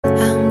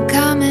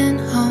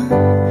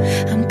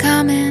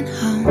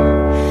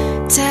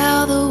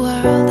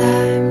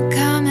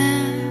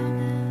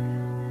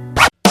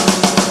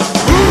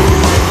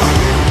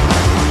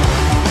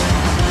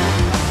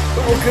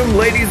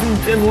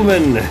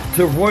gentlemen,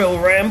 to Royal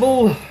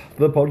Ramble,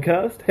 the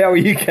podcast. How are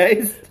you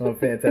guys? I'm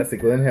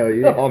fantastic, Glenn. How are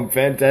you? I'm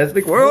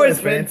fantastic. We're always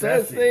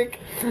fantastic.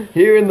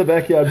 Here in the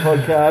Backyard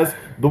Podcast,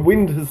 the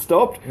wind has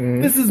stopped.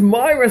 This is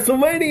my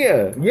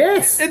WrestleMania.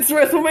 Yes! It's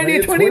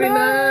WrestleMania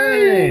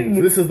 29.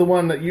 So this is the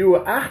one that you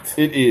were at?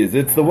 It is.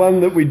 It's the one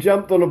that we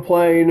jumped on a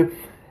plane,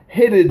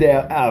 headed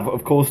out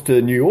of course,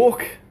 to New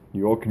York,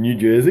 New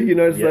Jersey. You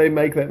notice they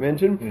make that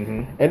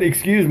mention. And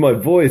excuse my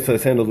voice, I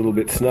sound a little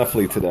bit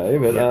snuffly today,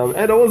 but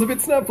and I was a bit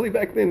snuffly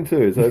back then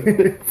too. So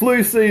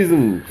flu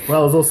season.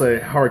 Well, it was also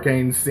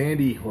Hurricane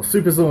Sandy, or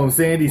Superstorm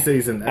Sandy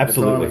season at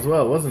the time as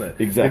well, wasn't it?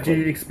 Exactly.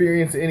 Did you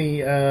experience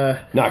any? No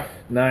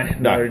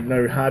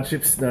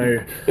hardships. No.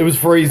 It was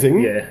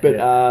freezing. But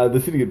the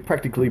city had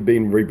practically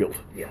been rebuilt.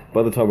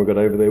 By the time we got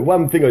over there,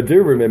 one thing I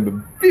do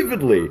remember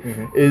vividly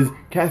is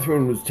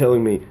Catherine was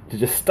telling me to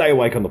just stay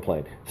awake on the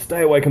plane.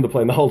 Stay awake on the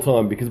plane the whole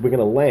time because we're going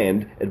to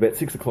land at about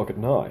 6 o'clock at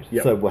night.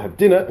 So we'll have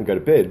dinner and go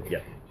to bed.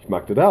 She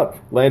mucked it up.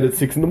 Landed at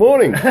 6 in the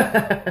morning.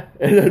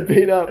 And I'd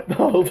been up the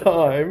whole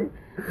time.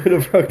 And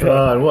I've rocked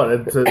up. And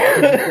what? To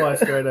fly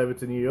straight over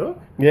to New York?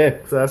 Yeah.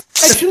 So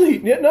that's... Actually,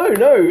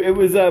 no. It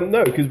was,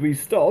 because we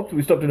stopped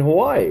in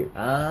Hawaii.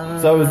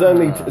 So it was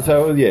only,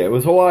 it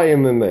was Hawaii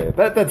and then there.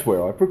 That's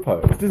where I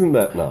proposed. Isn't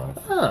that nice?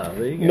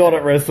 There you go. Not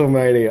at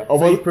WrestleMania.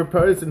 So you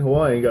proposed in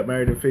Hawaii and got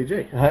married in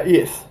Fiji?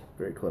 Yes.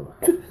 Very clever.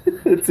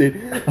 That's it.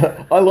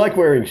 I like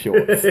wearing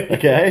shorts,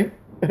 okay?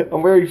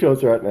 I'm wearing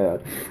shorts right now.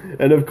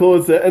 And of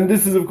course, and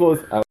this is, of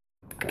course,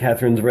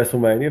 Catherine's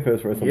WrestleMania,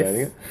 first WrestleMania.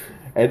 Yes.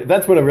 And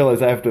that's when I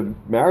realised I have to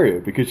marry her,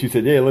 because she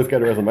said, let's go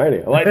to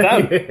WrestleMania. I'm like,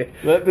 done.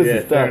 This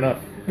is done. Fair enough.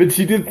 But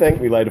she did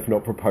thank me later for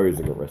not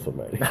proposing at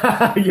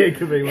WrestleMania.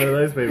 Could be one of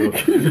those people.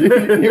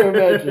 Can you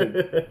imagine?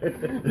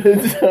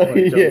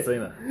 Like John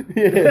Cena.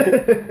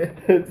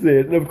 That's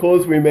it. And of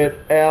course, we met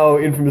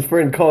our infamous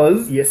friend,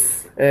 Koz.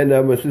 Yes. And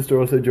my sister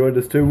also joined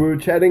us too. We were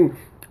chatting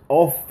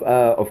off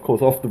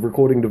the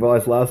recording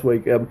device last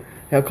week,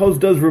 how Koz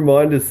does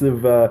remind us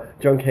of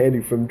John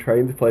Candy from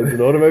Trains, Planes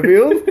and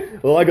Automobiles.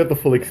 Well, I got the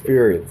full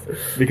experience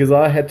because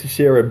I had to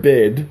share a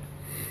bed,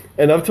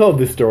 and I've told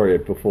this story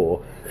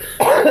before.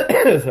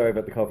 Sorry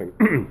about the coughing.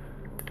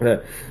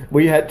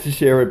 We had to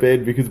share a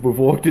bed because we've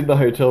walked in the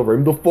hotel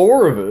room, the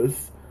four of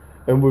us,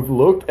 and we've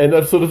looked, and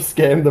I've sort of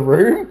scanned the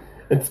room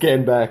and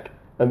scanned back.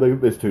 And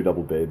there's two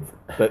double beds.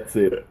 That's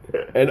it.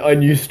 And I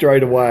knew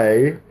straight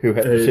away who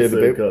had to share the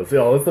bed. That's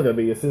not going to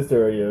be your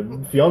sister or your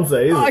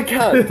fiancé, is it? I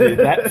can't do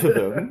that to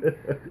them.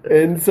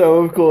 And so,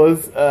 of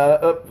course,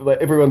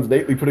 everyone's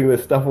neatly putting their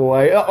stuff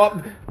away.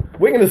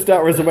 We're going to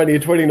start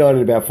WrestleMania 29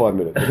 in about 5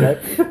 minutes, okay?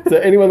 So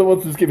anyone that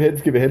wants to skip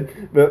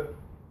ahead. But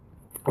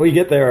we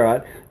get there, all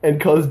right, and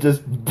Koz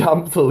just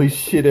dumps all his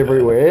shit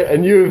everywhere,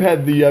 and you've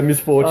had the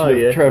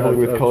misfortune of travelling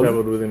with Koz. I've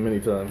travelled with him many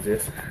times,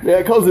 yes.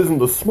 Now, Koz isn't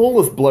the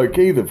smallest bloke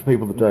either, for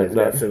people that don't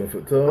know. He's about 7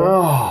 foot tall.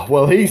 Oh,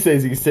 well, he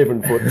says he's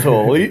 7 foot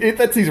tall.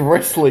 That's his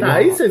wrestling.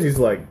 No, he says he's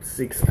like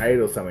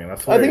 6'8" or something. I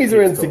think he's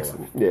around 6.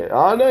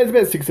 Yeah, no, he's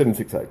about 6'7",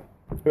 6'8".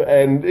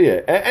 And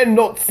and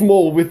not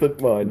small with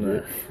it, mind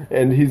you.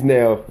 And he's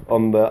now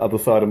on the other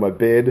side of my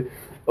bed.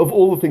 Of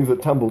all the things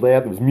that tumbled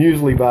out, there was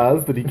muesli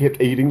bars that he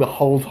kept eating the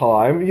whole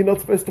time. You're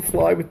not supposed to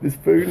fly with this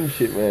food and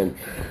shit, man.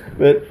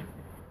 But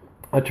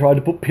I tried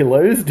to put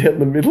pillows down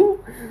the middle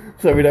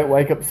so we don't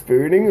wake up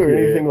spooning or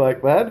anything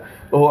like that.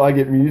 Or I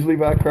get muesli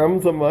bar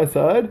crumbs on my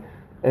side.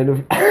 And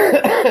of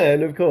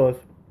course,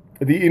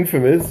 the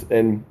infamous,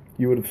 and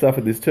you would have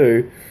suffered this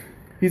too,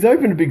 he's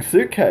opened a big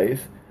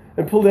suitcase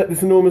and pulled out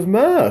this enormous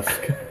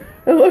mask.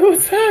 And I'm like,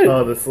 what's that?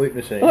 Oh, the sleep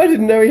machine. I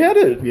didn't know he had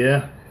it.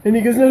 Yeah. And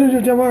he goes,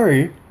 no, don't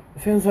worry.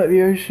 It sounds like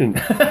the ocean.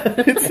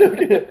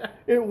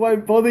 It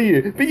won't bother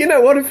you. But you know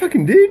what? It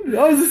fucking did.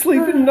 I was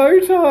asleep in no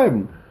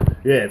time.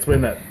 Yeah, it's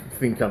when that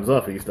thing comes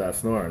off and you start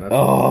snoring.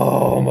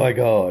 My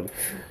God.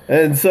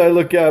 And so,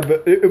 look,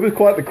 but it was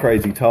quite the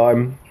crazy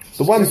time.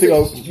 The one thing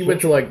you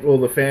went to like all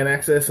the fan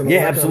access and all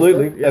that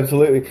absolutely, kind of stuff?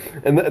 absolutely.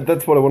 And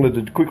that's what I wanted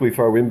to quickly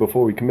throw in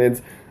before we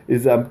commence,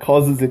 is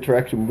Koz's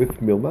interaction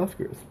with Mil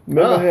Mascaras.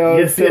 Remember how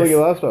I was telling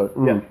you last time?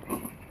 Yeah.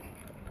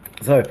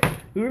 So,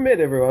 we met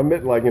everyone,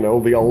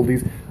 all the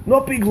oldies.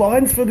 Not big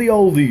lines for the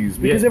oldies,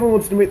 because everyone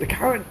wants to meet the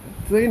current.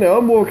 So,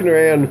 I'm walking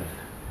around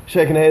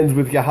shaking hands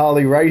with your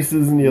Harley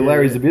Races and your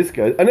Larry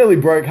Zbyszko. I nearly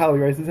broke Harley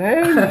Race's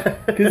hand,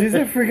 because he's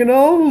so freaking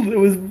old. It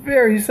was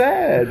very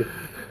sad.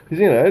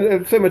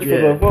 Because, so much for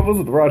the, what was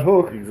it, the right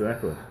hook?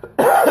 Exactly.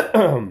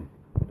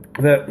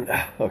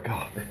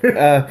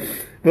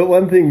 But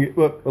one thing,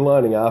 we're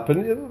lining up,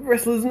 and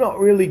wrestlers not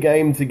really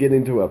game to get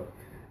into a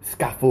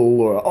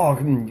scuffle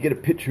or, you get a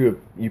picture of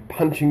you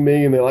punching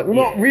me, and they're like, well,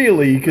 not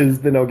really, because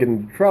then I'll get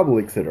into trouble,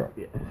 etc.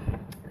 Yeah.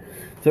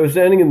 So we're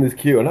standing in this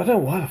queue, and I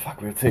don't know why the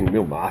fuck we were seeing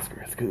Mil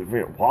Mascaras, because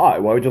why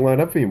would you line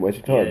up for him,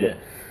 waste your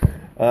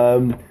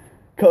time?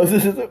 Because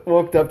this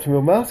walked up to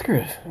Mil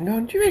Mascaras, and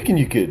going, do you reckon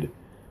you could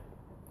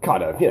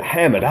kind of,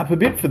 ham it up a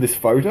bit for this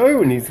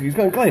photo? And he's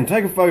going, Glenn,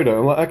 take a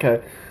photo. I'm like,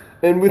 okay.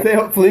 And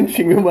without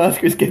flinching, Mil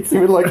Mascaras gets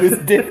him in like this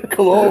death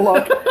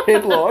claw-like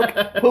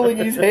headlock, pulling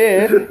his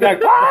hair,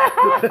 going,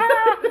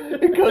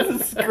 and Cos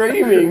is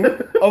screaming.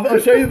 I'll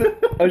show you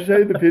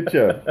the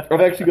picture.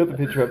 I've actually got the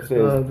picture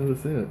upstairs. Oh, I've never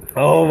seen it.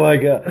 Oh my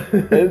god!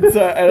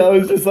 And I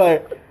was just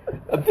like,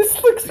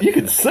 this looks. You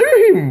can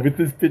sue him with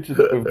this picture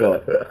that we've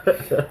got.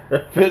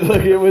 But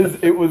look,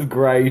 it was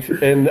great.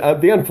 And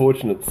the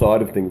unfortunate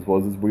side of things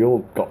is we all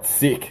got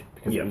sick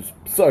because it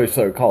was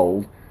so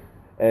cold.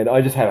 And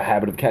I just have a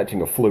habit of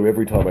catching a flu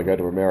every time I go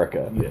to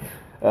America. Yeah.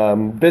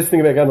 Best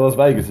thing about going to Las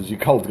Vegas is your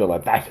cold's gone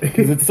like that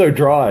because it's so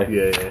dry.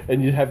 Yeah.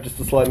 And you have just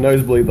a slight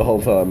nosebleed the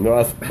whole time.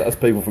 Us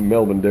people from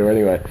Melbourne do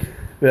anyway.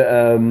 But,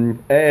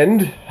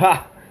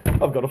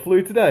 I've got a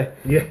flu today.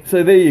 Yeah.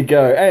 So there you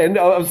go. And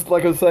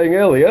like I was saying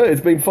earlier,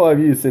 it's been 5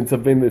 years since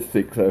I've been this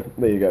sick. So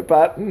there you go.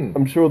 But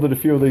I'm sure that a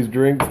few of these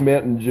drinks,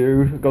 Mountain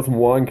Dew, got some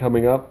wine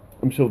coming up.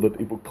 I'm sure that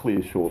it will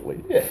clear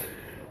shortly. Yeah.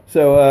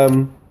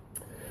 So,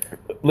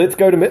 let's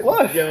go to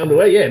MetLife. Get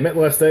underway,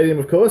 MetLife Stadium,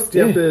 of course. Do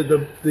you have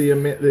the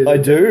I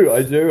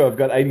do. I've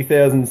got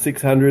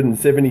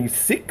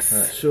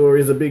 80,676. Sure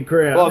is a big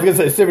crowd. Well, I was going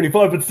to say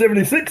 75, but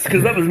 76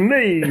 because that was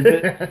me.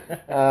 But,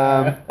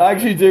 I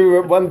actually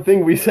do one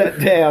thing. We sat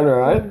down,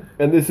 right,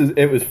 and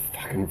it was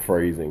fucking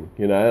freezing.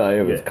 You know,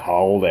 it was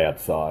cold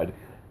outside,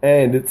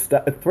 and it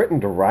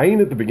threatened to rain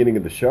at the beginning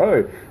of the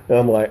show.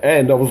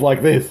 And I was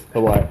like this.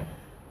 I'm like,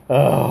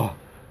 oh.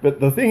 But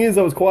the thing is,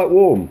 I was quite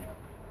warm.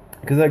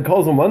 Because I had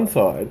Coles on one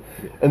side,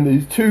 and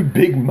these two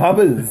big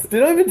mothers.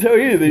 Did I even tell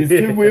you? These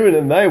two women,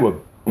 and they were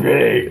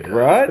big,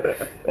 right?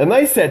 And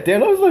they sat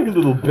down. I was like a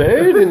little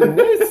bird in a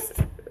nest.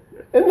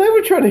 And they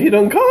were trying to hit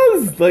on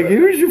Coles. Like,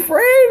 who's your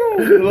friend?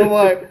 And I'm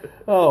like,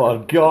 oh,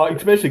 God.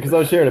 Especially because I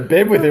was sharing a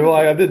bed with him.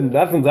 Like,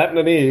 nothing's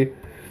happening here.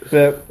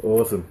 But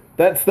awesome.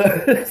 That's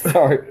the...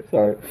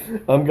 Sorry.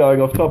 I'm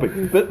going off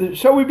topic. But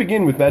shall we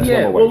begin with match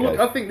number one? Well, look,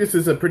 I think this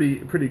is a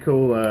pretty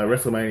cool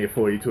WrestleMania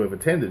for you to have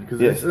attended, because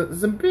there's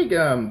some big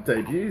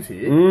debuts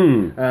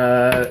here.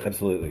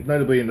 Absolutely.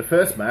 Notably in the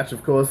first match,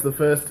 of course, the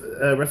first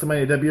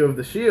WrestleMania debut of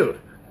The Shield.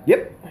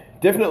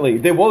 Yep. Definitely.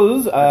 There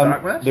was... a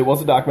dark match? There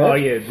was a dark match. Oh,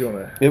 yeah. Do you want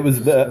to... It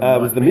was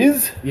The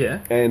Miz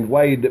and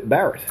Wade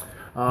Barrett.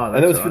 Oh, that's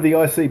and that was for the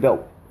IC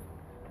belt.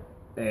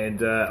 And,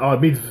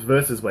 Miz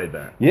versus Wade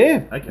Barrett.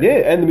 Yeah. Okay.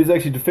 Yeah, and the Miz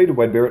actually defeated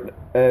Wade Barrett.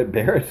 Wade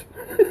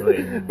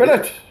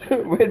Barrett.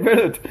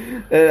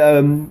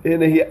 And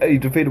he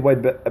defeated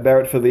Wade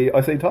Barrett for the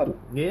IC title.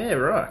 Yeah,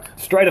 right.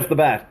 Straight off the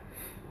bat.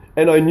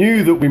 And I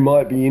knew that we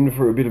might be in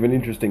for a bit of an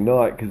interesting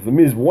night, because the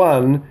Miz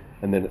won,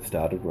 and then it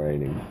started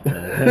raining.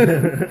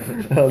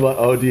 I'm like,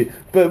 oh dear.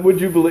 But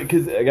would you believe,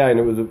 because again,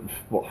 it was,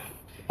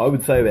 I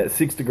would say about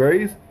 6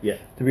 degrees,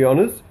 to be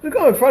honest. The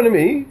guy in front of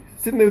me,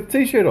 sitting there with a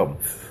t-shirt on.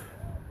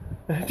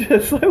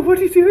 Just like, what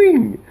are you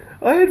doing?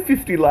 I had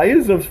 50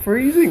 layers and I was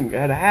freezing. I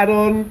had a hat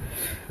on.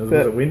 Was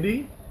it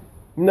windy?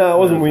 No, it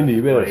wasn't windy.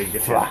 But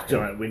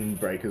giant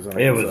windbreakers on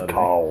it was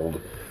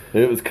cold.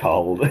 It was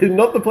cold.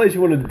 Not the place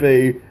you wanted to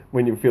be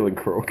when you're feeling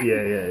crook.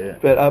 Yeah.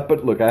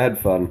 But look, I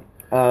had fun.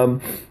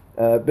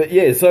 But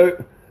yeah,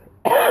 so...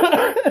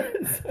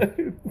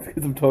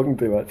 because I'm talking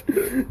too much.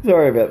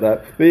 Sorry about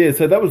that. But yeah,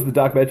 so that was the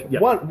dark match.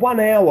 Yep. 1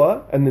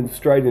 hour and then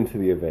straight into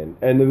the event.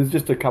 And there was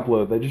just a couple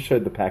of... They just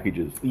showed the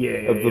packages of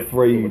the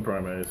 3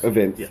 promos.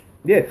 events. Yeah.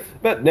 Yeah,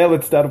 but now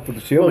let's start off with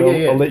the Shield.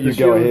 I'll let you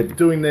go ahead.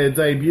 Doing their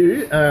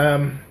debut,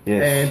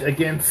 and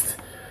against...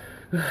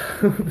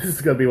 this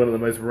is going to be one of the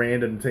most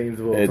random teams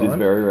of all time. It is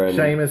very random.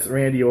 Sheamus,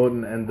 Randy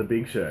Orton, and The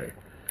Big Show.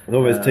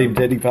 Almost Team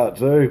Teddy Part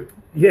 2.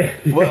 Yeah.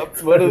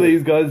 What are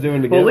these guys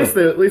doing together?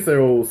 Well, at least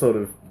they're all sort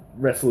of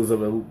wrestlers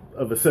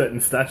of a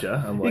certain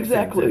stature.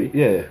 Exactly.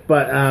 Yeah.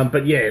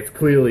 But yeah, it's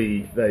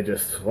clearly they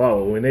just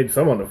we need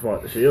someone to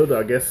fight the Shield.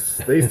 I guess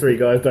these 3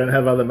 guys don't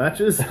have other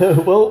matches.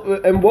 Well,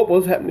 and what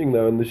was happening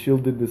though, and the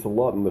Shield did this a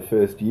lot in the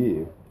first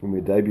year, in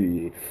their debut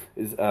year,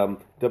 is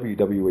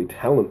WWE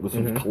talent was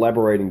sort of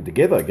collaborating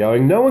together,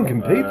 going, no one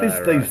can beat these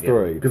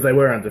 3 because they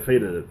were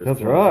undefeated at this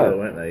point,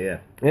 weren't they? Yeah.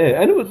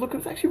 Yeah, and it was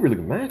actually a really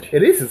good match.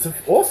 It is. It's an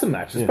awesome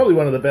match. It's probably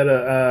one of the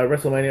better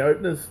WrestleMania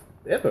openers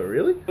ever,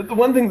 really. But the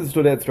one thing that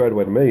stood out straight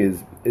away to me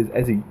is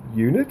as a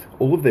unit,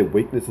 all of their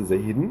weaknesses are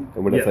hidden.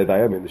 And when I say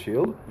they, I mean the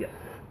Shield. Yeah.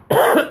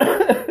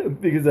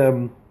 Because,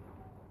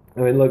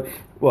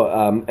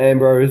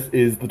 Ambrose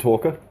is the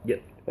talker.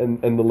 Yep.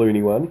 And the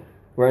loony one.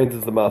 Reigns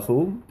is the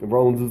muscle.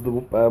 Rollins is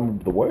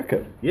the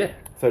worker. Yeah.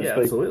 So to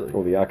speak. Absolutely.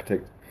 Or the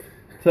architect.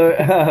 So,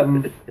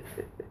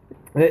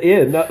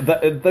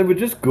 they were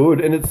just good.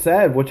 And it's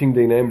sad watching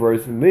Dean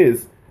Ambrose in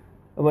this.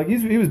 I'm like,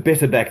 he was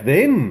better back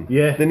then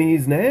than he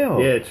is now.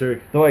 Yeah, true.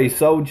 The way he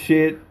sold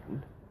shit.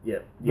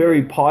 Yeah.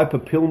 Very Piper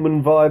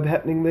Pillman vibe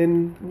happening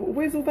then.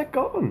 Where's all that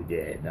gone?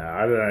 Yeah, no,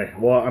 I don't know.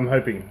 Well, I'm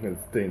hoping,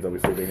 Dean's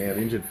obviously been out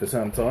injured for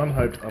some time.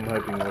 I'm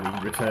hoping when he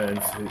returns,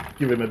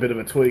 give him a bit of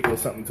a tweak or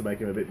something to make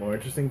him a bit more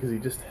interesting, because he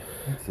just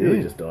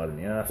died in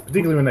the ass.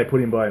 Particularly when they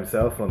put him by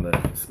himself on the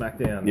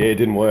SmackDown. Yeah, it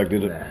didn't work,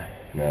 did it?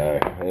 No. No.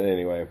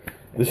 Anyway,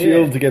 the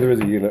Shield together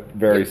as a unit,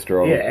 very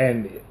strong. Yeah,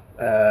 and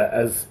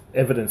as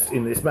evidenced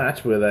in this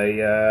match, where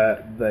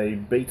they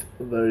beat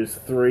those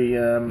three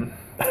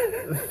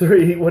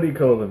what do you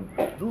call them?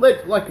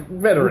 Like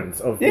veterans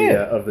of the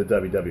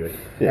WWE.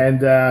 Yeah. And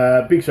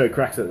Big Show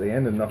cracks at the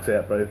end and knocks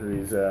out both of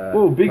his.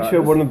 Well, Big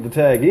Show partners. wanted the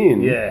tag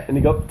in, and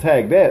he got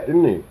tagged out,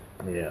 didn't he?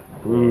 Yeah.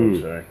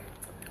 So.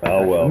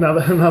 Oh well.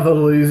 Another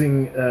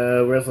losing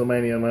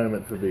WrestleMania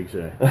moment for Big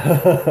Show.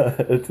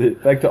 That's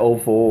it. Back to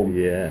old form.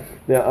 Yeah.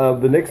 Now,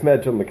 the next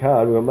match on the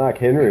card, we got Mark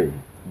Henry.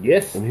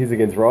 Yes. And he's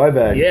against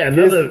Ryback. Yeah,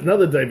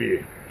 another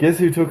debut. Guess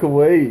who took a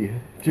wee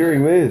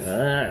during this?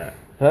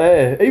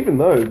 Hey, even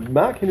though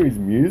Mark Henry's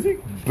music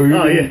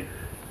booming,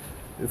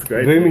 it's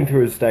great. Booming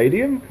through a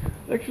stadium,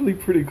 actually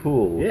pretty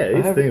cool. Yeah,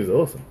 his theme is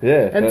awesome.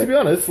 Yeah. And to be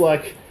honest,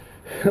 like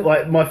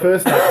my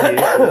first match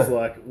here was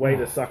like way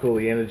to suck all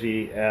the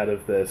energy out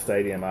of the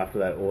stadium after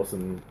that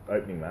awesome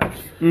opening match.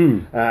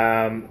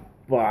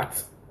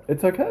 But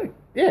it's okay.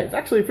 Yeah, it's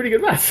actually a pretty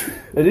good match.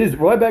 It is.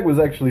 Ryback was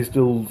actually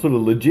still sort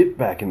of legit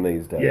back in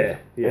these days.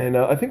 Yeah. And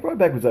I think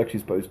Ryback was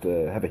actually supposed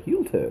to have a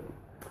heel turn.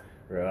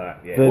 Right,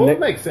 yeah. Well, it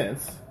makes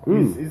sense.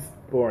 He's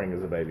boring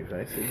as a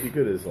babyface. He'd be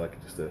good as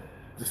like just a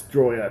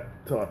destroyer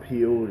type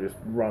heel, just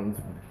runs,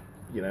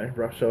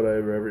 roughshod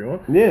over everyone.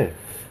 Yeah.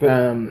 But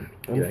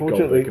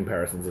unfortunately,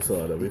 comparisons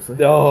aside,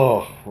 obviously.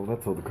 Oh, well,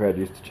 that's all the crowd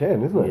used to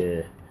chant, isn't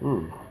it?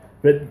 Yeah.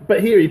 But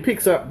here he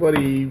picks up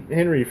bloody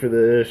Henry for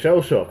the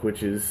shell shock,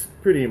 which is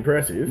pretty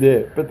impressive.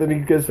 Yeah, but then he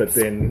gets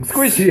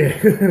squished. Yeah,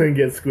 and then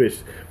gets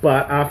squished.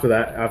 But after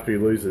that, after he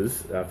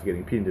loses, after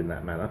getting pinned in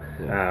that manner,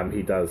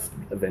 he does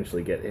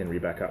eventually get Henry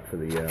back up for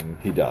the.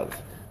 He does.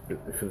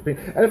 For the pin.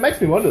 And it makes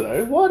me wonder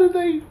though, why did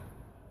they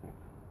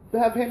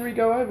have Henry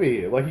go over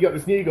here? Like, you got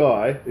this new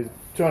guy who's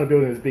trying to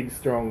build in this big,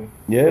 strong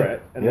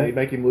threat, and then you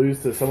make him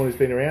lose to someone who's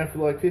been around for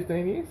like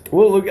 15 years.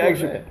 Well, look,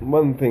 actually,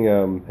 one thing.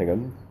 Hang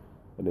on.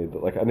 I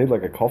need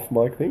like a cough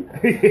mic thing.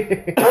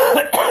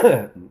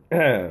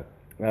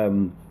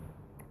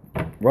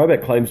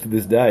 Ryback claims to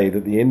this day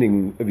that the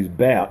ending of his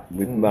bout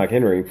with Mark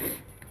Henry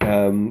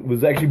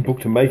was actually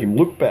booked to make him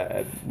look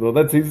bad. Well,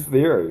 that's his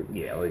theory.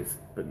 Yeah, well,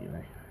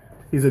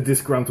 he's a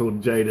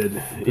disgruntled, jaded.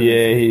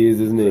 Yeah, he is,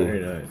 isn't he? So who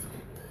knows?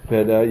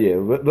 But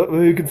but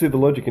who can see the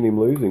logic in him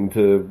losing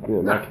to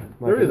Mark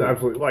there is Henry?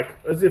 absolutely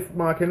as if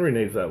Mark Henry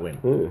needs that win.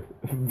 Yeah.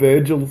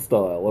 Virgil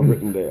style, I've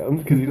written down,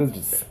 because he does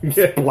just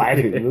splat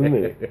him, doesn't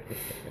he?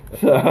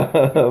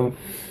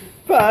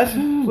 But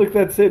look,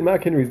 that said,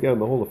 Mark Henry's going to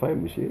the Hall of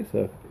Fame this year,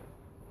 so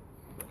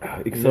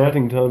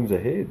exciting times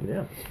ahead.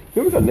 Yeah.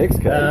 Who have we got next,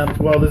 Kate?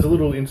 Well, there's a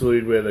little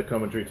interlude where the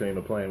commentary team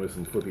are playing with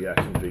some flippy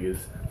action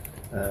figures.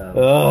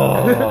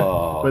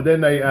 But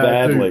then they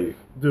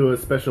do a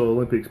Special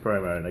Olympics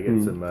promo, and they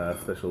get some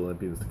Special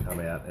Olympians to come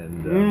out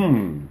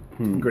and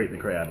greet the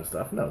crowd and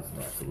stuff. And that was a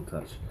nice little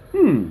touch.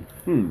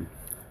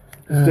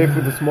 Steph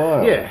with a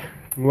smile. Yeah.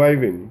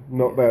 Waving,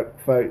 not that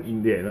face.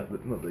 Yeah,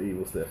 not the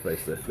evil Steph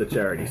face, the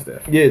charity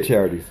Steph. Yeah,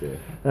 charity Steph.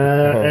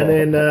 And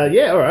then,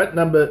 all right,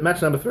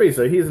 match number 3.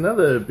 So here's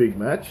another big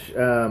match.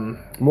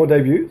 More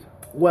debuts?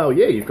 Well,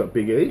 yeah, you've got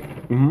Big E.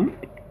 Mm-hmm.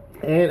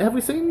 And have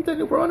we seen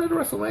Daniel Bryan at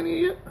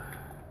WrestleMania yet?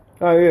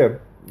 Oh, yeah.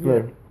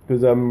 No,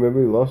 because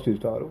remember he lost his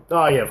title.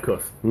 Oh, yeah, of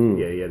course.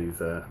 Yeah, he had his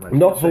match.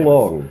 Not for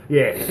long.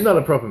 Yeah, not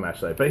a proper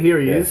match, though. But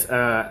here he is,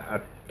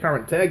 a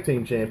current tag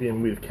team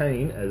champion with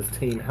Kane as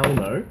Team Hell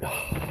No.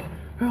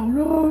 Hell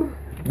No.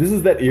 This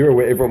is that era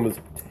where everyone was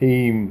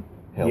Team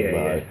Hell No.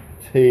 Yeah.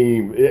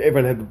 Team.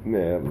 Everyone had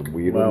it was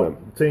weird, wasn't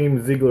it? Team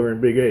Ziggler and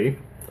Big E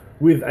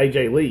with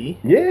AJ Lee.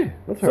 Yeah,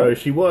 that's right. So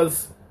she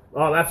was...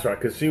 Oh, that's right,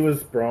 because she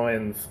was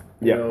Bryan's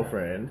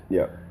girlfriend.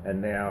 Yeah.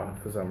 And now,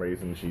 for some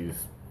reason, she's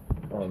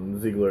on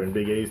Ziggler and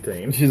Big E's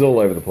team. She's all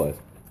over the place.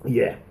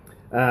 Yeah.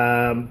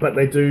 But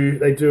they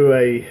do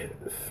a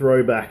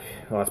throwback.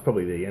 Oh, it's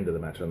probably the end of the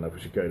match. I don't know if we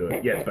should go to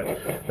it yet,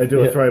 but they do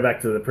a throwback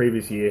to the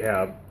previous year,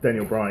 how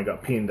Daniel Bryan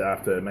got pinned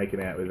after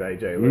making out with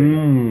AJ Lee.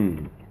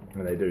 And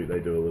they do a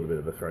little bit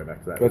of a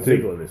throwback to that with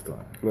Ziggler this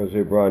time. Let's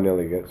see, Bryan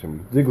nearly gets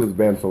him. Ziggler's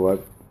bounced all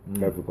over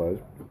the place.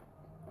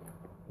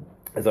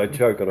 As I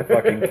choke on a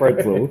fucking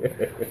pretzel.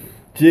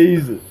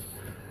 Jesus.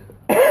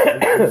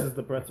 This is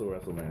the pretzel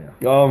WrestleMania.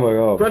 Oh my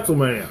god.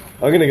 Pretzelmania.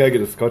 I'm going to go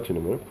get a scotch in a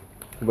minute.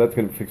 That's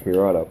going to fix me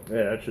right up.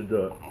 Yeah, that should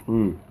do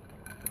it.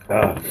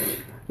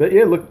 But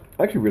yeah, look,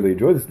 I actually really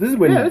enjoy this. This is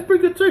when... Yeah, it's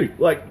pretty good too.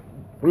 Like,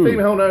 Team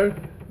Hell No,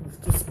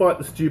 despite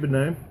the stupid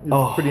name,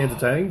 is pretty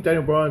entertaining.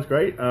 Daniel Bryan's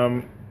great.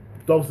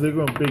 Dolph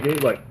Ziggler and Big E,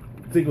 like,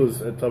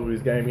 Ziggler's at the top of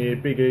his game here.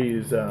 Big E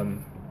is...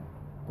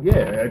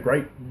 a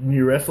great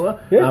new wrestler.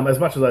 Yeah. As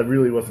much as I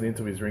really wasn't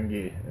into his ring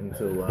gear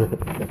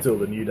until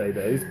the New Day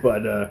days,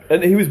 but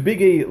and he was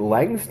Big E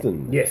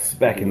Langston. Yes,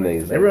 back in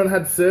these days. Everyone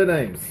had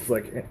surnames.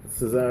 Like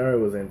Cesaro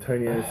was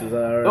Antonio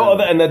Cesaro. Oh,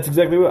 and that's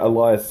exactly what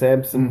Elias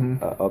Sampson,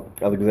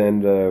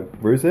 Alexander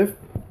Rusev.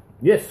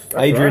 Yes,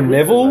 Adrian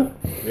Neville.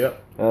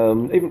 Yep.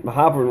 Even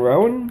Harper and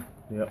Rowan.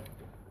 Yep.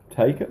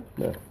 Taker.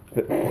 No,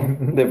 but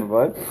never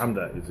mind.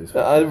 Hunter is his.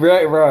 Right.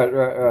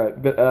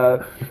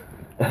 But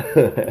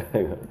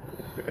hang on.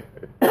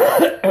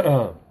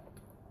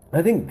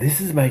 I think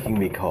this is making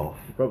me cough.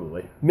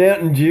 Probably.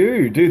 Mountain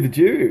Dew. Do the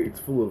Dew. It's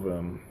full of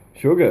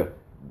Sugar.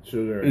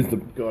 Sugar Is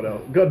and God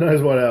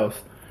knows what else.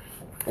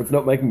 It's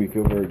not making me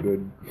feel very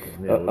good.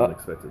 Yeah, I wouldn't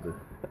expect it to.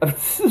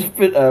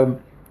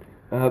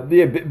 But,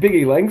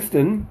 Biggie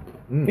Langston,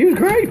 he was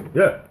great.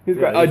 Yeah, He's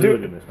great. Really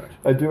good in this match.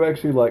 I do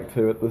actually like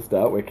to at the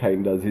start where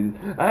Kane does his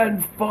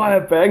and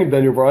fire bang and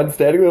Daniel Bryan's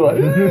standing there like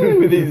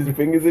with his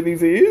fingers in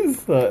his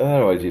ears. That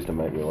always used to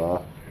make me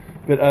laugh.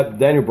 But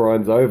Daniel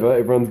Bryan's over.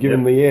 Everyone's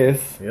giving the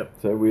yes. Yep.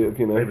 So we,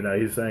 Even though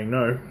he's saying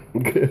no.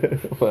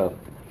 Well,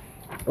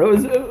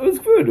 it was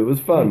good. It was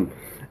fun.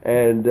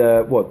 And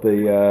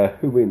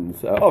who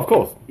wins? Of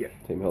course,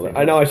 Team Hell.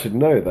 I know I should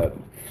know that.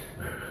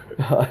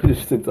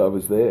 Since I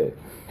was there.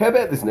 How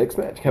about this next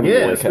match?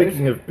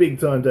 Speaking of big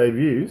time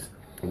debuts,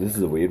 this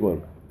is a weird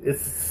one.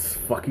 It's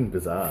fucking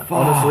bizarre.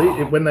 Honestly,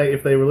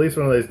 if they release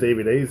one of those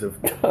DVDs of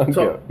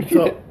top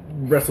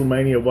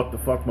WrestleMania what the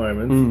fuck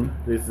moments,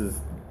 this has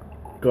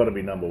got to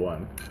be number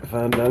one.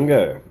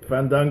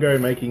 Fandango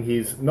making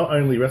his not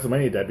only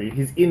WrestleMania debut,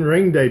 his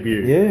in-ring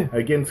debut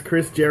against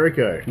Chris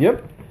Jericho.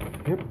 Yep.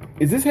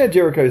 Is this how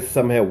Jericho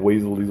somehow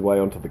weaseled his way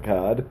onto the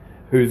card?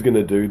 Who's going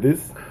to do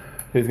this?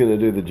 Who's going to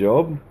do the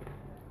job?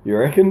 You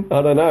reckon?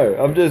 I don't know.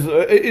 I'm just...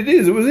 It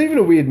is. It was even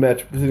a weird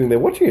match sitting there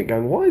watching it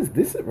going, why is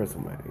this at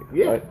WrestleMania?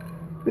 Yeah.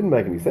 Didn't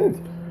make any sense.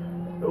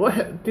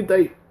 What, did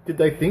they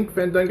think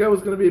Fandango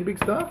was going to be a big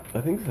star?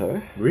 I think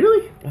so.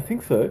 Really? I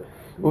think so.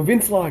 Well,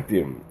 Vince liked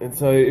him. And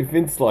so if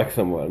Vince likes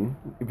someone,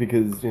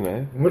 because, you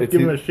know... Let's give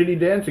him a shitty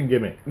dancing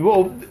gimmick.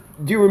 Well,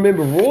 do you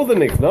remember Raw the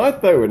next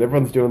night, though, when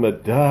everyone's doing the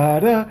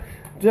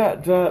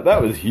da-da-da-da? That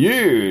was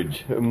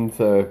huge.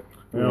 So...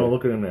 Oh,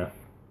 look at him now.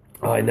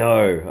 I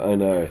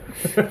know.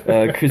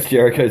 Chris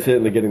Jericho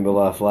certainly getting the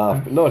last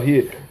laugh, but not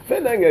here.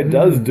 Fandango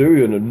does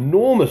do an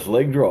enormous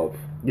leg drop.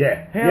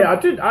 Yeah,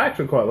 I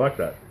actually quite like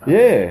that.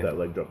 That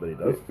leg drop that he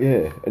does.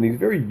 Yeah, and he's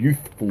very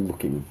youthful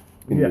looking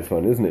in this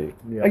one, isn't he?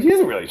 Yeah. Like, he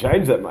hasn't really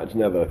changed that much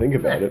now that I think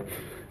about it.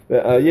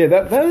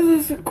 That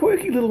was a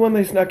quirky little one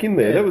they snuck in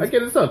there. Yeah,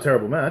 again, it's not a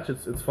terrible match.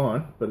 It's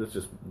fine, but it's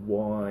just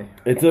why.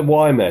 It's a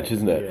why match,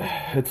 isn't it?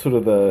 Yeah. It's sort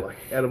of the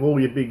out of all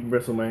your big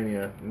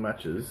WrestleMania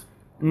matches,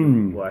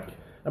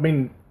 I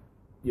mean,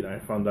 you know,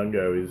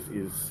 Fandango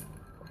is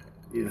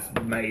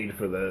made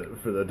for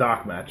the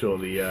dark match or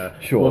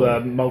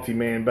the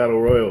multi-man battle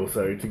royal.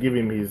 So to give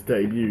him his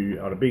debut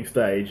on a big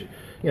stage,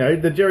 you know,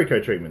 the Jericho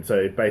treatment.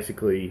 So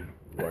basically,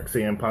 like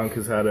CM Punk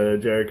has had a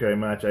Jericho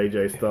match,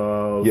 AJ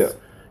Styles. Yeah.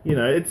 You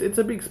know, it's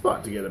a big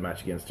spot to get a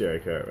match against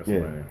Jericho at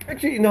WrestleMania. Yeah.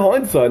 Actually, in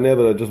hindsight, now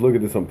that I just look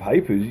at this on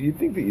papers, you'd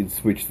think that you'd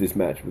switch this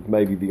match with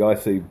maybe the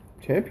IC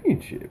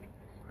Championship.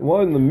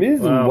 Why in the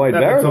Miz and Wade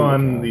Barrett? At the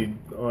time, the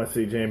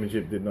IC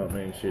Championship did not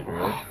mean shit,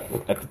 really.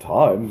 At the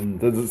time?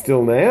 Does it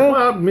still now?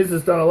 Well, Miz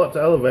has done a lot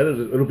to elevate it.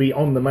 It'll be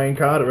on the main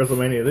card at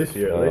WrestleMania this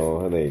year, at least.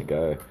 Oh, there you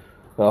go.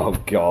 Oh,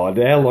 God,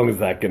 how long is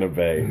that going to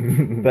be?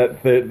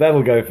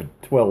 That'll go for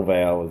 12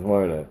 hours,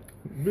 won't it?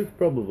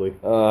 Probably.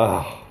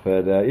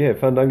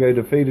 Fandango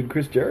defeated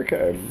Chris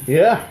Jericho.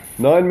 Yeah.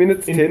 9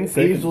 minutes, 10 seconds.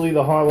 Easily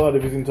the highlight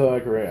of his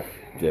entire career.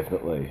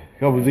 Definitely.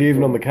 God, was he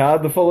even on the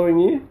card the following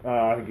year?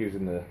 I think he was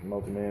in the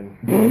multi-man.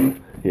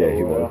 Yeah,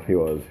 he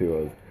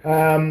was.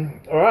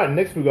 Alright,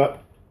 next we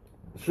got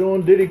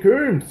Sean Diddy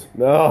Coombs.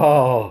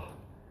 Oh.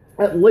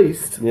 At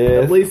least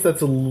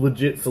that's a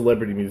legit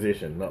celebrity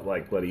musician, not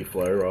like bloody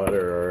Flo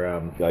Rida or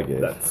I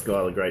guess. that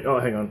Skylar Great. Oh,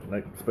 hang on,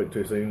 no, spoke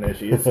too soon. There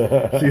she is.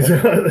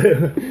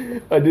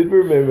 I did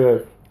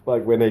remember,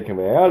 like, when he came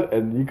out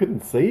and you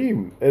couldn't see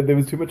him, and there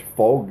was too much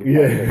fog.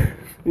 Yeah.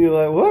 And you're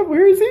like, what?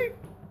 Where is he?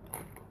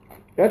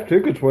 That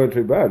tickets weren't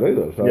too bad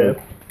either. So. Yeah.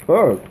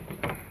 Well,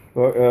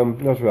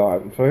 that's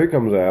right. So he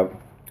comes out,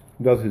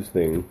 does his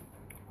thing,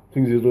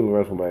 sings his little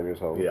WrestleMania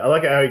song. Yeah, I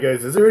like how he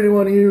goes, is there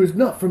anyone here who's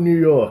not from New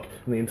York?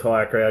 And the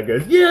entire crowd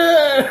goes,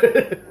 yeah!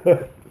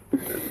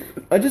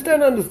 I just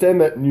don't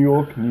understand that New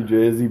York, New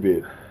Jersey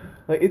bit.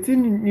 Like, it's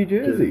in New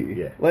Jersey.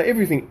 Yeah. Like,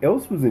 everything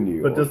else was in New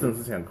York. But it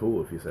doesn't sound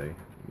cool if you say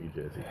New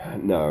Jersey.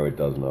 No, it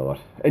does not.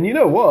 And you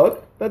know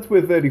what? That's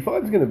where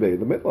 35 is going to be,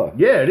 the MetLife.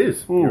 Yeah, it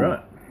is. You're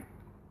right.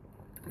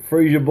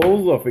 Freeze your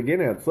balls off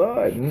again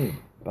outside.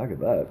 Bugger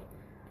that.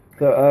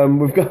 So,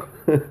 we've got...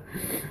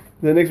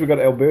 Next we've got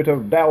Alberto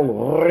Del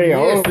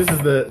Rio. Yes, this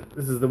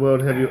is the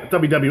World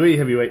WWE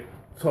Heavyweight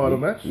title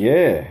match.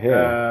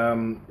 Yeah.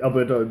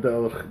 Alberto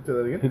do that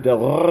again.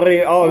 Del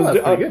Rio.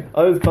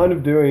 I was kind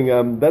of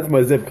doing. That's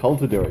my Zeb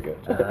Coulter doing it.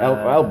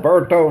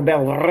 Alberto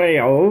Del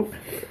Rio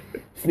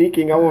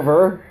sneaking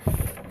over,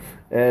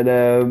 and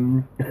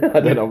I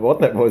don't know what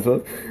that voice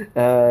was.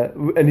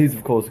 And he's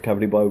of course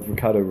accompanied by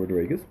Ricardo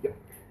Rodriguez,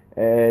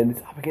 and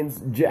it's up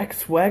against Jack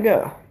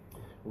Swagger.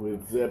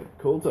 With Zeb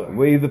Coulter.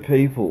 We the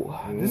people.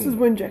 This is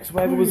when Jack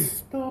Swagger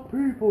was the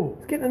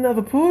people. Getting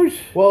another push.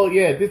 Well,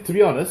 yeah, to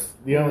be honest,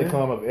 the only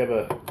time I've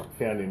ever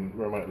found him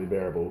remotely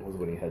bearable was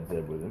when he had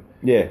Zeb with him.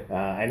 Yeah.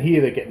 And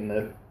here they're getting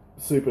the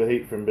super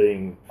heat from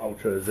being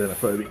ultra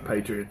xenophobic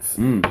patriots.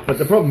 But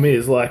the problem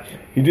is, like...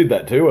 He did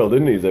that too well,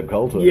 didn't he, Zeb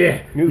Coulter?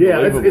 Yeah.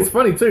 It's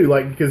funny too,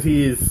 like, because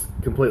he is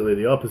completely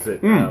the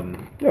opposite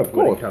of course.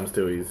 when it comes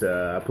to his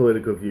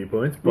political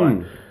viewpoints.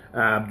 But...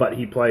 but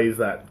he plays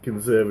that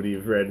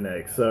conservative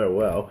redneck so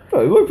well.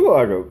 Oh, he looks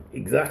like him.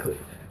 Exactly.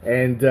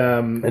 And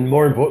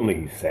more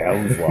importantly, he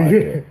sounds like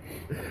it.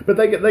 But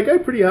they go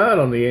pretty hard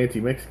on the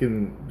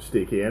anti-Mexican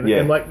stick here,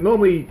 and like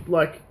normally,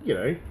 like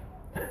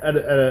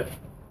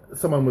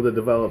someone with a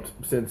developed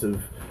sense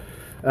of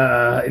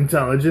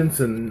intelligence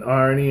and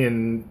irony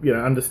and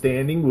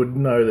understanding would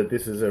know that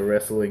this is a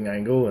wrestling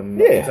angle and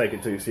not take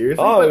it too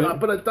seriously.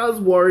 But it does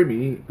worry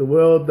me, the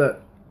world that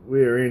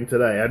we're in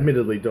today.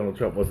 Admittedly, Donald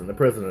Trump wasn't the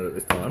president at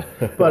this time,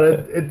 but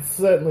it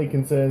certainly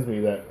concerns me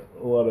that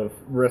a lot of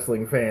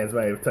wrestling fans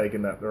may have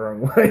taken that the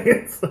wrong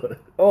way.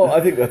 I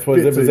think that's why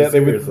Zeb was out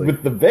there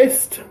with the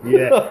vest.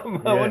 Yeah.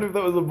 I wonder if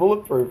that was a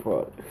bulletproof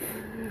one.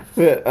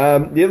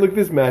 Look,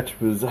 this match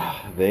was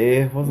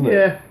there, wasn't it?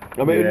 Yeah.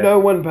 I mean, no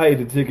one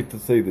paid a ticket to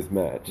see this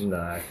match.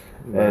 No.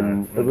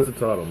 And it was a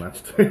title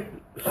match too.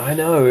 I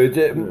know,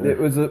 it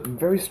was a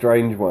very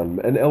strange one.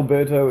 And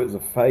Alberto is a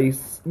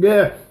face.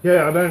 Yeah,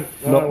 I don't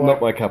not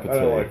like, my cup of tea.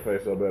 I don't like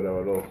face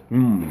Alberto at all.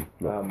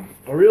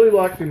 I really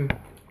liked him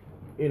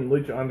in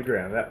Lucha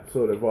Underground, that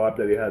sort of vibe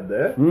that he had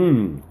there.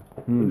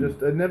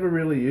 I never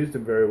really used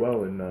him very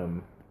well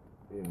in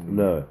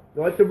no.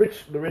 Like the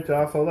rich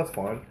arsehole, that's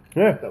fine.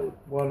 Yeah.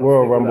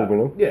 Royal Rumble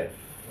winner. Yeah.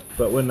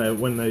 But when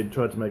they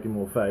tried to make him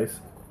more face.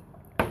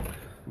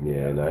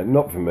 Yeah, no,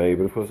 not for me,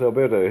 but of course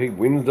Alberto, he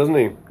wins, doesn't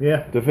he?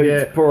 Yeah.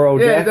 Defeats poor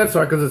old Jack. Yeah, that's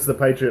right, because it's the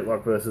Patriot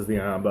Lock versus the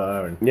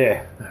Armbar. And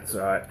yeah. That's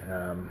right.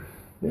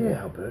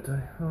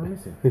 Alberto. Oh, I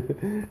miss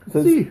him.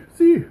 So see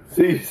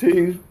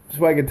you,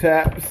 swagger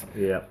taps.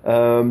 Yeah.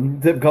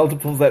 Zeb Coulter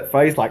pulls that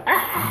face like,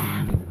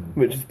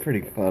 which is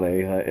pretty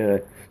funny.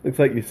 Looks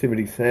like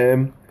Yosemite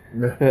Sam.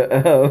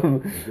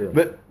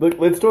 But look,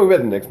 let's talk about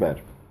the next match.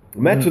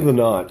 Match of the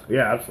night.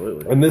 Yeah,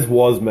 absolutely. And this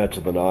was match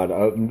of the night.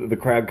 The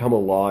crowd come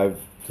alive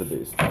to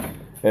this.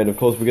 And of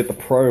course we get the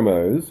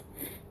promos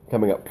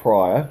coming up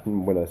prior.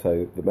 And when I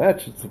say the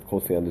match, it's of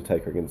course The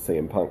Undertaker against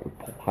CM Punk with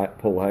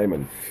Paul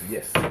Heyman.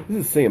 Yes.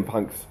 This is CM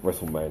Punk's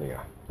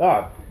WrestleMania.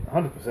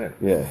 100%.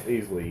 Yeah.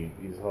 Easily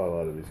his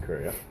highlight of his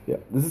career. Yeah.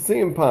 This is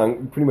CM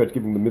Punk pretty much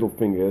giving the middle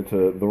finger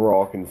to The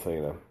Rock and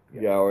Cena.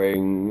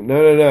 Going,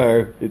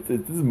 no, this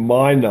is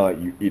my night,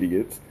 you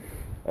idiots.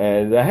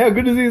 And how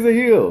good is he as a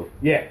heel?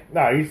 Yeah,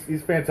 no,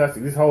 he's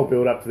fantastic. This whole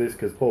build up to this,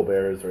 because Paul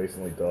Bearer has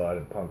recently died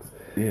and Punk's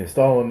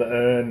stolen the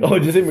urn. Oh,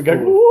 just him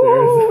going,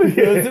 whoa!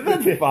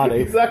 That's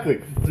funny.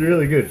 Exactly, it's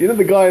really good. You know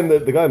the guy in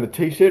the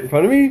t-shirt in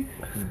front of me,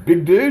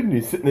 big dude, and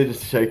he's sitting there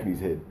just shaking his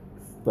head.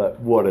 Like,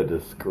 what a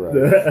disgrace!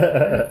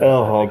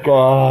 Oh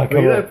God!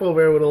 Come on. Paul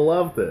Bearer would have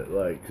loved it.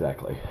 Like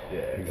exactly. Yeah,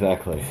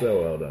 exactly.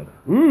 So well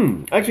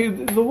done.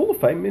 Actually, is the Hall of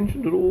Fame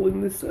mentioned at all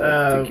in this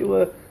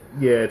particular?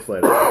 Yeah, it's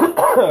later.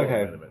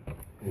 Okay.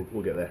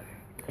 We'll get there.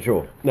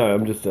 Sure. No,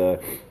 I'm just...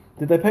 did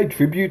they pay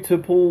tribute to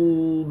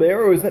Paul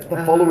Bearer, or is that the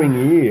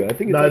following year? I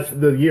think it's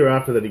the year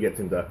after that he gets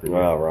inducted.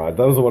 Oh, right.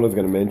 That was the one I was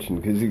going to mention,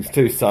 because his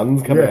two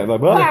sons come out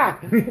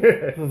like,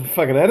 the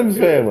fucking Addams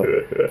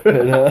family.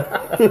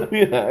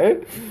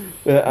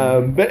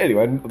 And, but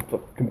anyway,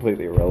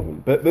 completely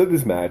irrelevant. But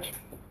this match,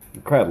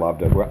 the crowd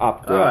loved it. We're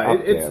up,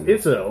 down, down.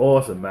 It's an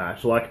awesome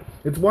match. Like,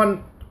 it's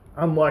one...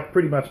 Unlike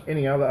pretty much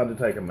any other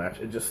Undertaker match,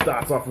 it just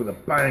starts off with a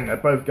bang. They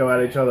both go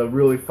at each other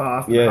really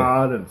fast and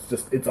hard, and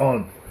it's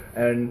on.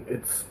 And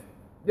it's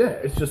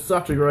just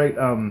such a great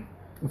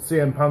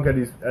CM Punk at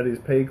his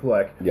peak.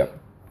 Like,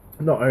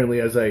 not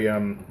only as a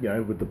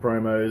with the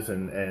promos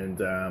and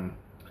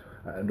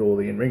all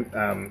the in ring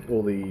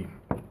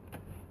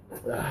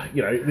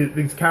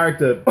his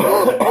character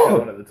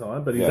on at the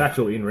time, but his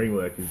actual in ring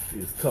work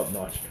is top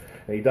notch.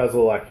 And he does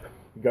all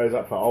he goes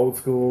up for old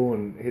school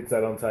and hits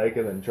that on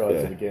Taker, then tries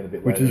it again a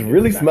bit later. Which is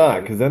really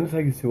smart, because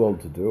Undertaker's too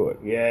old to do it.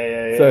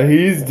 Yeah. So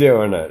he's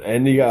doing it,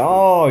 and you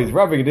go, he's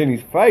rubbing it in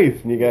his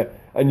face, and you go,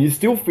 and you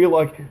still feel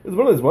like, it's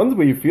one of those ones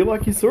where you feel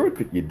like you saw it,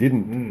 but you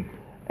didn't.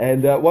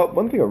 And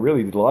one thing I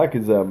really did like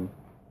is CM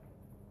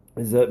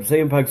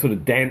Punk sort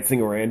of dancing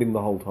around him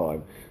the whole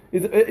time.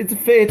 It's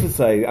fair to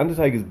say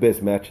Undertaker's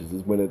best matches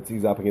is when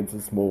he's up against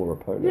a smaller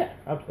opponent. Yeah,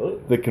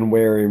 absolutely. That can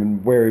wear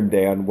him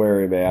down,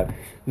 wear him out.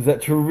 There's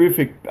that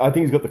terrific... I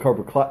think he's got the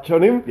Cobra Clutch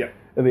on him. Yeah.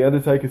 And the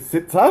Undertaker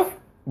sits up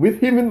with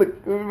him in the...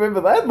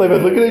 Remember that? They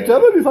both look at each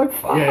other and he's like,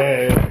 fuck.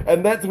 Yeah.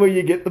 And that's where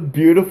you get the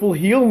beautiful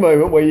heel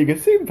moment where you go,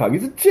 CM Punk,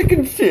 he's a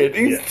chicken shit.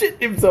 He's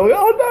shitting himself.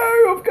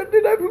 Oh no, I've got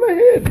it over my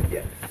head.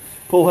 Yeah.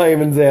 Paul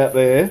Heyman's out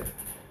there.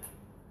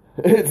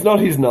 It's not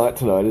his night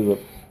tonight, is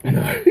it?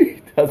 No.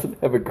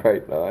 Doesn't have a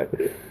great night.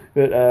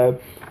 But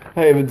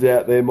Heyman's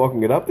out there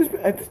mocking it up.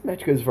 This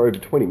match goes for over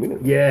 20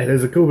 minutes. Yeah,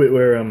 there's a cool bit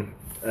where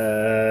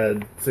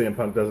CM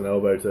Punk does an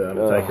elbow to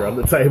Undertaker on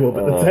the table,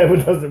 but the table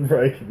doesn't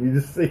break. And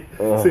you just see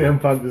CM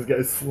Punk just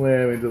go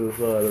slam into the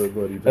side of the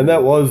bloody table. And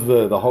that was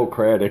the whole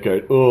crowd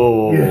echoed,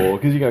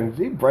 because you're going, did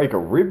he break a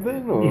rib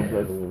then? Or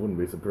I wouldn't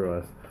be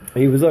surprised.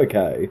 He was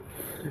okay.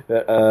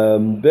 But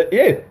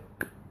yeah,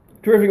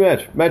 terrific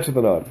match. Match of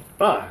the night.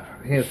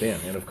 Hands down,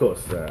 and of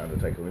course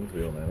Undertaker wins.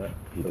 We all know that.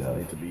 Doesn't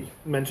need to be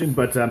mentioned,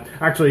 but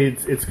actually,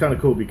 it's kind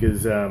of cool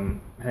because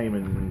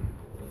Heyman,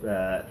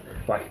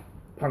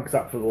 Punk's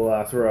up for the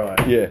last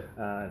ride. Yeah.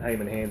 And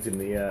Heyman hands him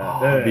the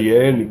the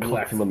urn, he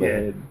claps him on the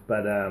head.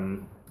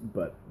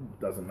 But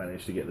doesn't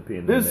manage to get the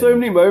pin. There's so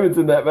many moments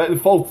in that, the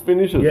false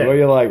finishes, where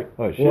you're like,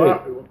 oh shit.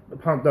 Well,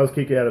 Punk does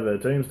kick out of a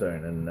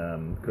tombstone,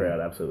 and crowd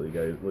absolutely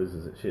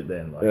loses its shit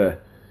then. Like,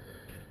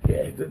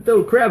 yeah,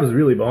 the crowd was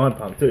really behind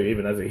Punk too,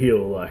 even as a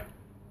heel. Like,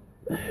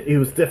 it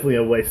was definitely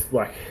a waste.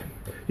 Like,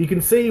 you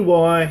can see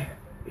why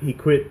he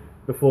quit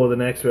before the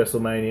next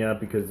WrestleMania,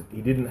 because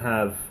he didn't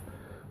have,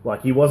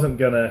 like, he wasn't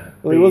gonna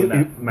be in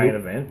that main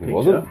event picture. He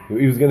wasn't.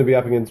 He was going to be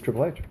up against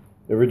Triple H.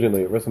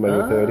 Originally at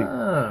WrestleMania 30.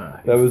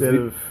 That was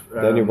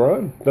Daniel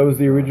Bryan. That was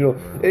the original.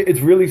 It's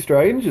really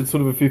strange. It's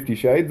sort of a 50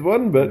 Shades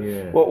one, but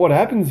what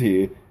happens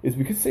here is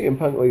because CM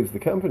Punk leaves the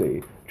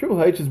company,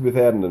 Triple H is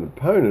without an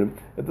opponent.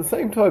 At the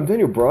same time,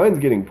 Daniel Bryan's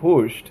getting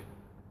pushed,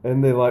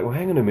 and they're like, well,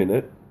 hang on a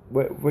minute.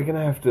 We're going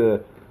to have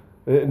to...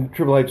 And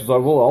Triple H is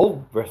like, well,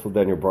 I'll wrestle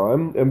Daniel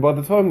Bryan. And by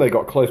the time they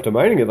got close to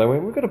Mania, they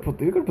went, we've got to put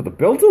the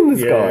belt on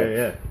this guy.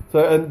 Yeah.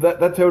 So, and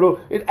that's how it all...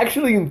 It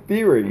actually, in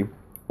theory,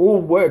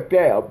 all worked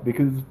out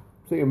because...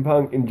 CM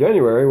Punk in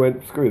January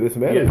went, screw this,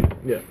 man.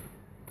 Yeah.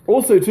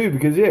 Also, too,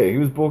 because, he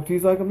was booked.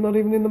 He's like, I'm not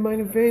even in the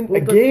main event.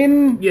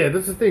 Again?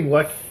 That's the thing.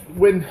 Like,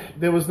 when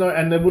there was no...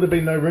 And there would have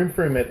been no room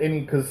for him at any...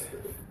 Because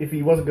if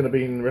he wasn't going to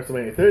be in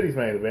WrestleMania 30's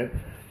main event,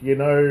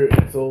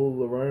 it's all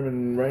the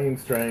Roman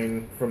Reigns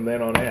train from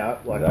then on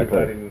out. Like, we've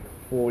had him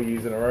 4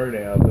 years in a row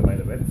now of the main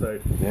event. So,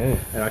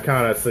 and I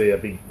can't see a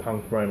big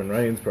Punk Roman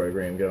Reigns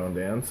program going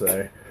down,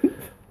 so...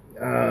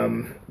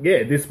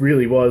 this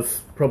really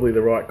was probably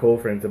the right call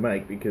for him to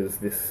make,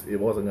 because it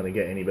wasn't going to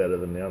get any better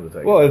than The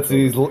Undertaker. Well, it's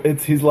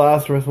his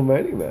last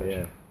WrestleMania match.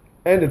 Yeah.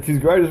 And it's his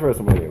greatest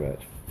WrestleMania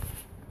match.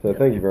 So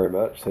thank you very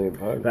much, CM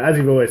Punk. But as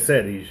you've always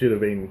said, he should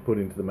have been put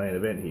into the main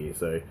event here.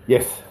 So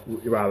yes,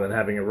 rather than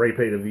having a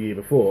repeat of the year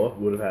before,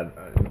 would have had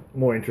a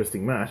more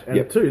interesting match.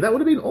 And two, that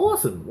would have been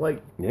awesome.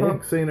 Like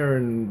Punk, Cena,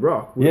 and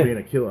Rock would have been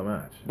a killer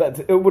match.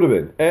 It would have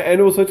been.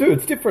 And also, too,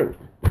 it's different.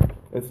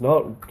 It's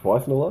not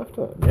twice in a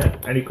lifetime. Yeah,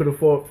 and he could have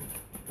fought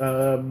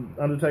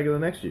Undertaker the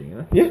next year, you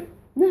know? Yeah.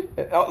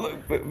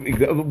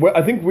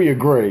 I think we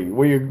agree.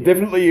 We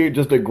definitely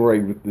just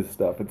agree with this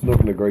stuff. It's not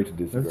an agree to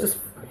disagree. It's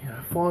just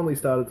finally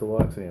started to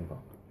like CM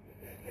Punk.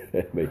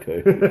 Yeah, me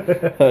too.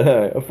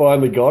 I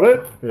finally got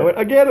it. Yeah.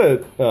 I get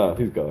it. Oh,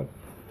 he's gone.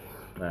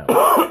 Now,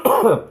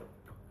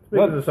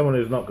 speaking of someone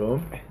who's not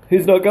gone.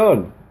 Who's not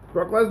gone?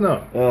 Brock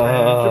Lesnar.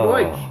 Triple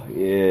H.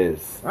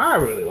 Yes. I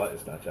really like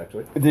this match,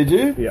 actually. Did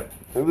you? Yeah.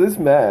 This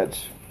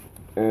match,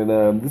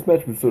 and this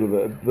match was sort of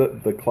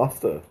the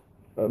cluster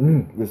of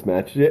this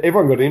match. Yeah,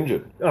 everyone got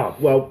injured. Oh,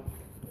 well,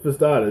 for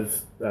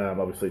starters,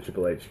 obviously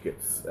Triple H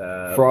gets...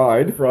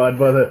 fried by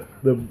the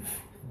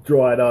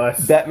dried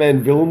ice.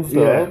 Batman villain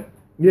style.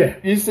 Yeah.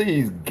 You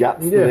see his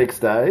guts the next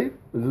day.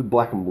 This is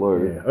black and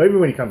blue. Yeah. Even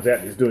when he comes out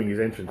and he's doing his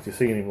entrance, you're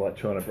seeing him like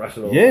trying to brush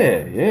it off.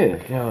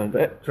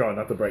 Trying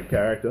not to break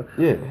character.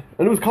 Yeah. And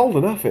it was cold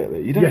enough out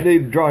there. You don't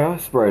need dry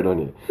ice sprayed on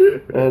you.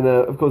 And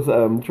of course,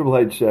 Triple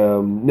H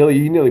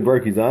nearly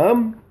broke his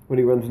arm when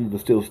he runs into the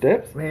steel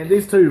steps. Man,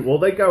 these two,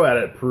 they go at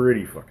it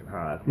pretty fucking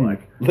hard.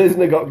 Like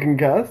Lesnar got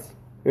concussed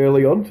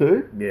early on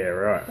too. Yeah,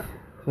 right.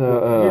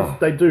 Yes,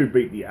 they do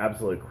beat the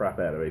absolute crap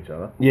out of each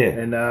other. Yeah.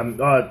 And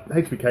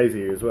HBK's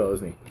here as well,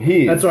 isn't he?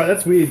 He is. That's right,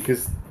 that's weird,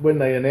 because when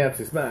they announced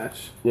this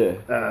match, the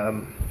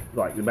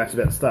match is about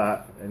to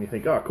start, and you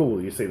think, oh,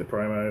 cool, you see the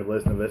promo,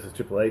 Lesnar versus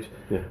Triple H,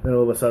 then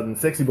all of a sudden,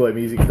 Sexy Boy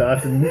music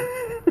starts, and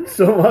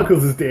Shawn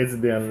Michaels is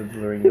dancing down into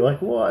the ring. You're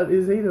like, what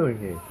is he doing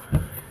here?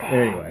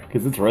 Anyway.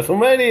 Because it's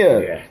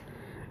WrestleMania. Yeah.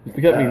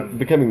 It's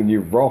becoming the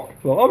new Rock.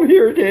 Well, I'm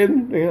here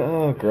again.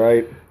 Oh,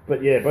 great.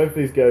 But yeah, both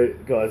these guys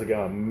are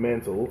going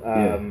mental.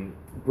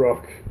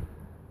 Brock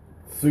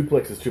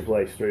suplexes Triple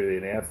H through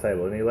the announce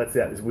table, and he lets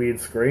out this weird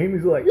scream.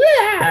 He's like,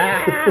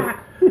 yeah!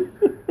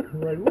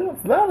 I'm like,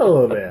 what's that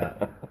all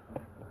about?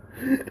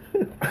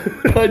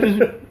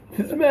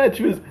 This match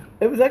was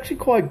actually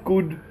quite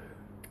good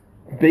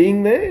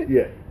being there.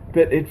 Yeah.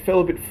 But it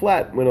fell a bit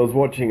flat when I was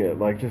watching it.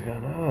 Like, just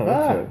going,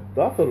 I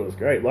thought it was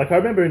great. Like, I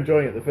remember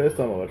enjoying it the first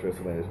time I watched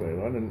WrestleMania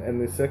 21,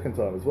 and the second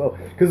time as well.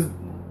 Because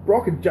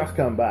Brock had just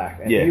come back,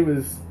 and he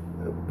was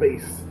a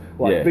beast.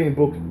 Like, being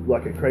booked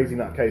like a crazy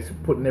nutcase,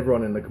 putting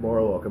everyone in the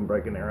Kimura lock and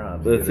breaking their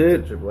arms. That's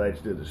it. Triple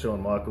H did it to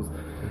Shawn Michaels.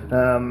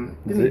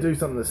 Didn't he do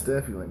something to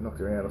Steph? He, knocked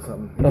her out or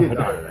something. I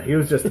don't know. He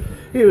was just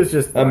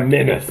a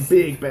menace. A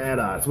big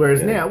badass.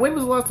 Whereas now, when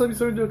was the last time you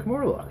saw him do a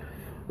Kimura lock?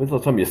 When's the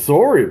last time you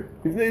saw him?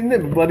 He's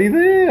never bloody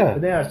there.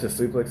 But now it's just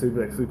suplex.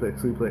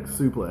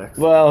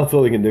 Well, that's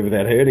all he can do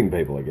without hurting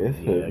people, I guess.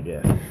 Yeah, I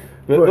guess.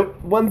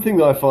 But one thing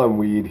that I find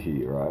weird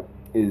here, right,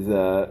 is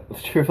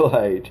Triple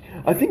H.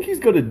 I think he's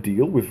got a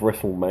deal with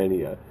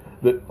WrestleMania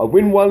that I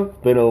win one,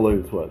 then I'll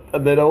lose one,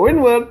 and then I'll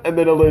win one, and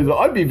then I'll lose one.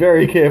 I'd be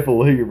very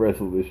careful who you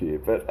wrestle this year,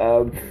 but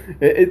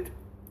it's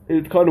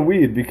kind of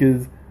weird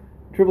because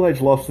Triple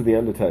H lost to The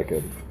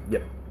Undertaker.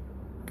 Yep.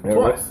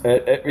 Twice.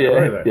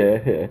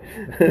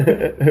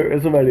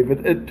 WrestleMania,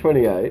 but at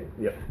 28,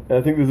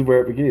 I think this is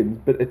where it begins.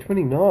 But at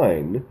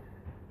 29,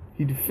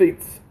 he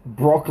defeats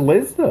Brock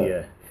Lesnar.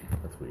 Yeah.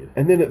 That's weird.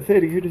 And then at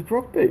 30, who does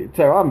Brock beat?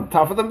 So I'm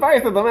tougher than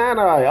both of them, aren't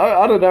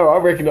I don't know. I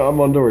reckon I'm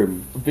onto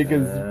him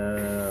because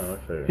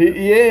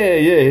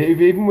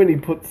even when he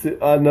puts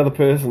another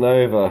person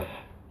over,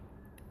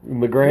 in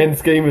the grand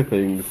scheme of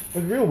things,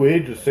 it's real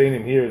weird just seeing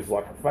him here as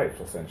like a face,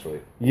 essentially.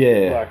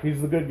 Yeah, like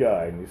he's the good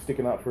guy and he's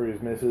sticking up for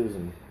his missus,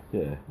 and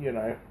you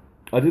know.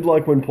 I did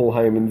like when Paul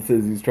Heyman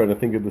says he's trying to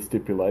think of the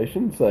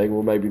stipulation, saying,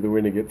 well, maybe the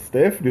winner gets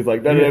Steph. And he's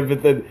like, no,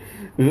 but then,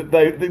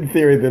 in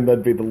theory, then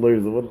they'd be the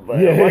loser, wouldn't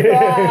they? Yeah.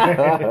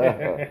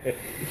 Like,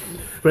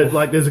 but,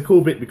 like, there's a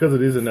cool bit, because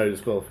it is a no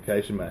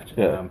disqualification match.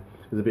 Yeah.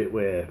 There's a bit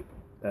where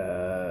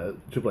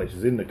Triple H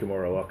is in the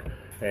Kimura lock,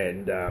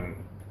 and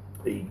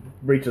he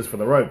reaches for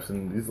the ropes,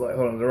 and he's like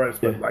holding the ropes,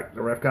 but, like,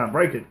 the ref can't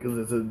break it, because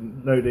it's a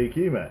no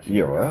DQ match.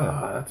 You're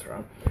right. That's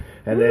right.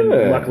 And then,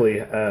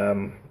 luckily...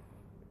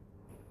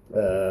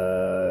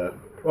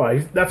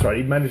 that's right.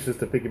 He manages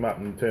to pick him up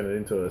and turn it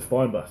into a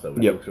spine buster,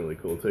 which looks really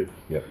cool too.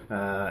 Yep.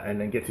 And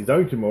then gets his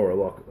own Kimura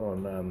lock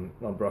on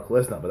Brock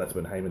Lesnar, but that's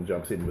when Heyman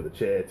jumps in with a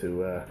chair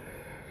to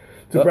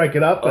break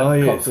it up.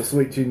 And cops a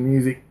switch in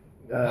music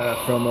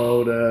from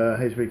old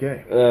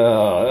HBK.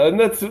 And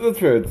that's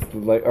where it's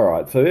like, all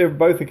right. So they're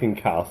both are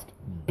concussed,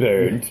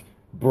 burnt,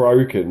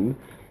 broken.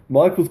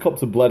 Michaels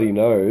cops a bloody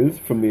nose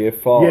from the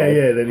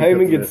F5. Then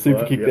Heyman gets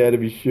super kicked out of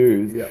his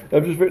shoes.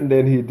 I've just written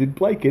down here, did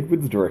Blake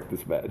Edwards direct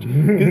this match?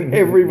 Because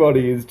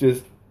everybody is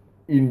just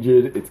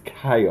injured. It's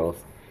chaos.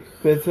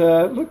 But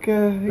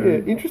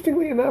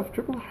interestingly enough,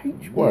 Triple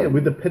H won. Yeah,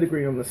 with the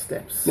pedigree on the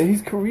steps. Now,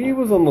 his career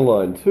was on the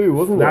line too,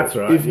 wasn't it? That's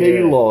right. If he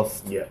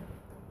lost... Yeah.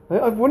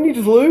 Why didn't he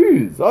just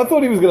lose? I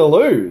thought he was going to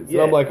lose. Yeah.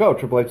 And I'm like, oh,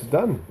 Triple H is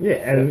done. Yeah,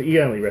 and he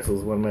only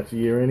wrestles one match a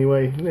year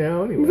anyway.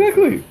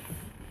 Exactly.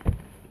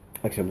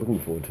 Actually, I'm looking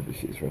forward to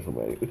this year's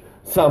WrestleMania.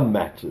 Some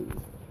matches.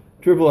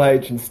 Triple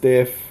H and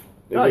Steph.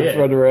 Run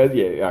around.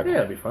 Yeah, okay.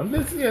 It'll be fun.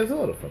 There's a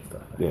lot of fun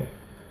stuff. Yeah.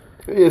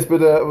 Yes,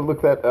 but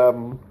look, that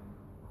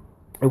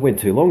it went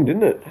too long,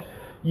 didn't it?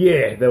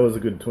 Yeah, that was a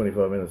good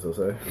 25 minutes or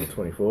so, or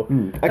 24.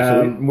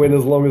 Actually, went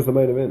as long as the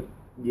main event.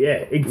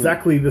 Yeah,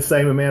 exactly the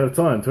same amount of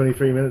time,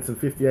 23 minutes and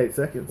 58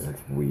 seconds.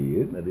 That's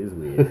weird. That is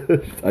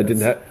weird. I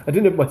didn't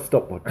have my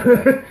stopwatch.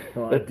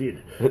 I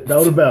did.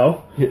 Bell to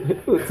bell.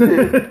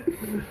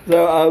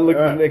 So look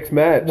at the next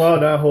match. Well,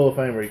 no, Hall of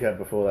Fame recap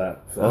before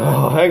that. So.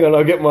 Oh, hang on,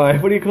 I'll get my...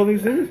 What do you call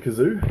these things?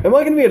 Kazoo. Am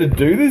I going to be able to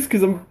do this?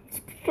 Because I'm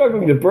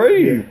struggling to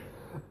breathe.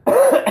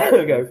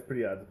 Okay. It's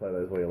pretty hard to play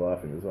those while you're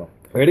laughing as well.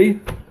 Ready?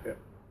 Yep.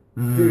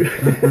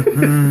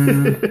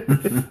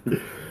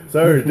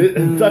 So,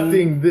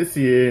 inducting this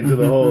year into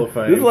the Hall of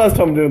Fame. This is the last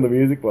time I'm doing the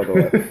music, by the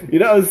way. You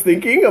know, I was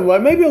thinking, I'm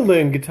like, maybe I'll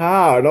learn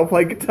guitar and I'll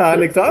play guitar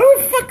next time. Oh,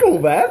 fuck all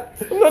that.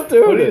 I'm not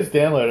doing it. Just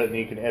download it and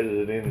you can edit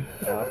it in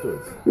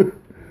afterwards.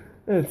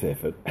 That's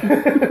effort. I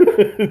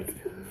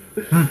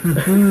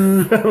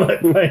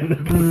like playing the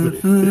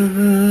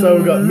kazoo. So,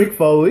 we've got Mick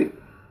Foley.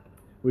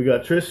 We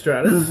got Trish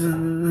Stratus.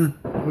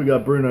 We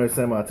got Bruno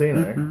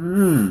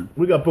Sammartino.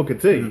 We got Booker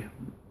T.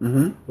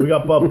 We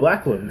got Bob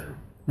Backlund.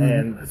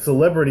 And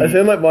celebrity... I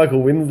sound like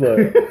Michael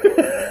Winslow.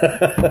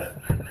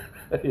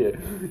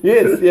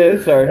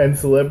 Yes, sorry. And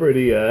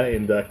celebrity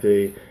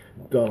inductee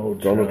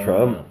Donald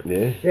Trump.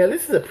 Yeah. Yeah,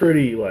 this is a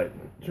pretty,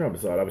 Trump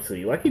aside,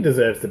 obviously, he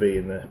deserves to be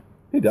in the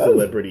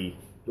celebrity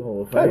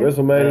Hall of Fame. Hey,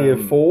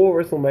 WrestleMania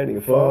 4, WrestleMania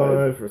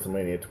 5.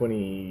 WrestleMania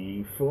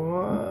 25.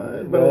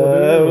 Was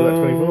that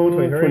 24,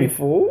 23?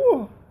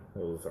 24? It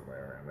was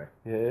somewhere around there.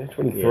 Yeah,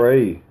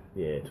 23.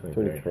 Yeah,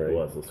 23. It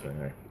was this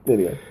 23.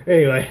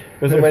 Anyway,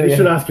 we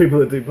should ask people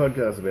that do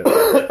podcasts about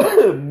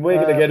it. We're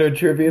going to get to a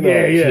trivia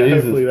night. Yeah,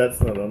 hopefully that's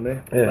not on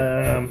there.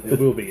 Yeah. It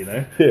will be,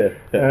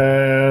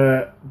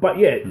 Yeah. But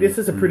yeah, this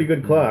is a pretty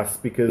good class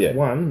because,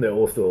 one, they're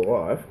all still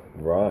alive.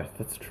 Right,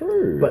 that's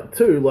true. But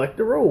two,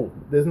 they're all,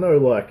 there's no,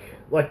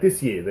 like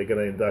this year, they're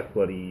going to induct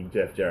bloody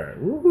Jeff Jarrett.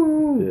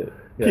 Woohoo!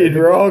 Yeah. Kid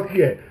Rock.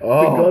 Yeah.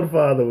 The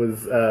Godfather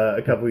was,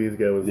 a couple of years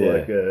ago, was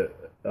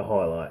a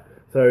highlight.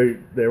 So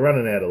they're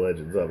running out of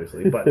legends,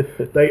 obviously, but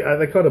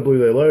they kind of blew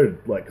their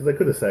load, because they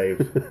could have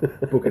saved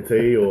Booker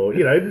T, or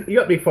you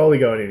got Mick Foley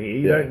going in here.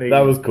 You don't need that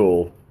was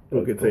cool.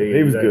 Booker T.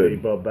 He was good.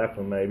 Need Bob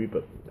Backlund maybe,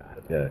 but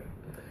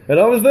and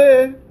I was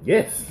there.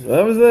 Yes,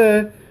 I was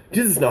there.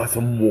 Just nice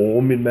and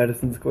warm in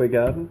Madison Square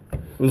Garden.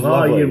 It was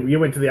lovely. You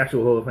went to the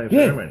actual Hall of Fame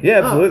ceremony? Yeah,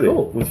 absolutely. Oh,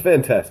 cool. It was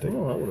fantastic.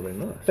 Oh, that would have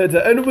been nice.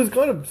 And it was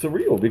kind of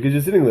surreal because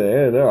you're sitting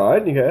there and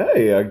and you go,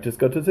 hey, I just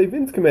got to see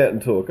Vince come out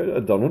and talk.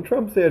 Donald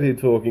Trump's out here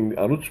talking.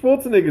 Arnold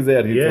Schwarzenegger's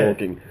out here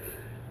talking.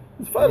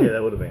 It's fun. Yeah,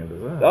 that would have been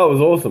bizarre. That was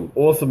awesome.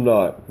 Awesome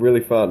night.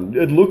 Really fun.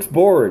 It looks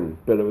boring,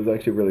 but it was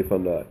actually a really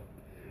fun night.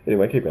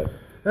 Anyway, keep going.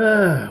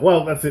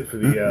 Well, that's it for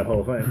the Hall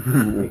of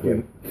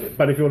Fame.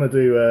 But if you want to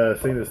do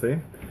Cena's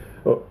theme...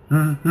 Oh.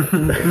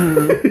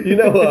 You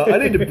know what? I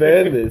need to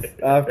ban this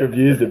after I've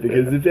used it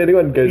because if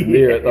anyone goes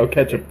near it, they'll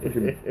catch a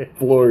freaking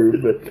flu.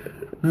 But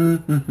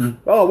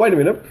oh, wait a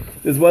minute!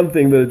 There's one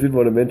thing that I did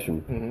want to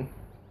mention: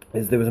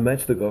 is there was a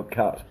match that got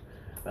cut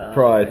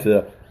prior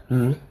to,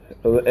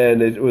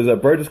 and it was a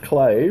Brodus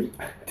Clay,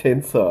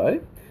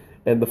 Tensai,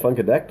 and the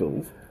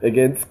Funkadactyls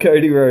against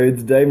Cody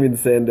Rhodes, Damien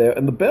Sandow,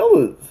 and the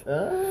Bellas.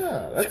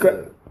 That's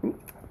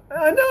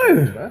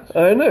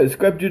I know.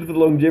 Scrapped due to the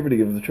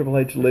longevity of the Triple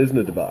H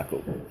Lesnar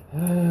debacle.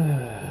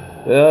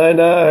 I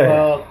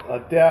know. Well, I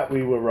doubt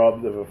we were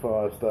robbed of a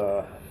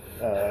 5-star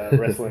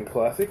wrestling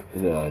classic.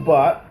 No.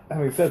 But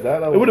having said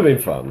that, It would have been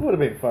It fun. would have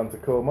been fun to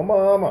call my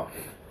mama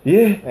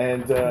Yeah.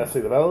 and see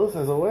the Bellas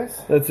as always.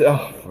 That's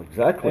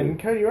exactly. And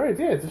Cody Rhodes,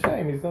 yeah, it's a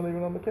shame he's not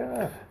even on the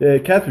card. Yeah,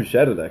 Kath was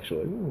shattered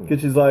actually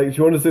because she's like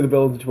she wanted to see the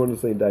Bellas and she wanted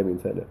to see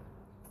Damien Sandow.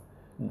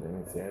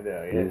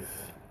 Yes.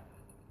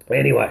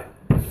 Anyway,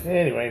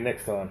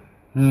 Next time.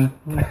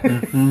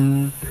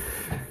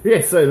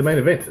 Yes, so the main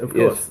event, of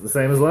course, the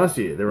same as last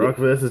year, The Rock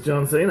versus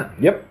John Cena.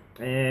 Yep.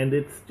 And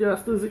it's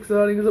just as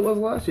exciting as it was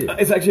last year.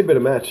 It's actually a better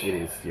match. It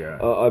is, yeah.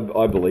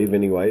 I believe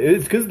anyway.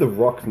 It's because the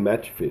Rock's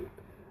match fit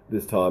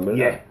this time. And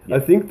Yeah. I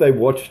think they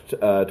watched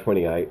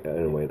 28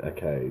 and went,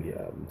 okay,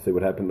 see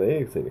what happened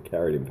there. Cena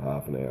carried him for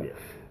half an hour. Yeah.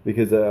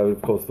 Because,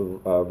 of course, the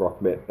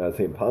Rock met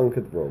CM Punk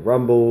at the Royal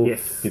Rumble.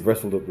 Yes. He'd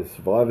wrestled at the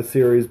Survivor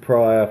Series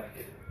prior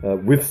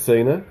with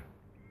Cena,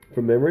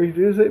 from memory. Did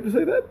you ever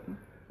see that?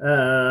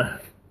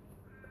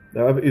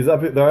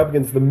 They're up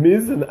against The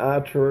Miz and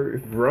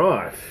R-Truth.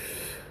 Right.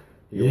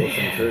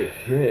 Awesome truth.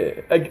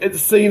 Yeah.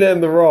 It's Cena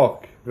and The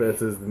Rock.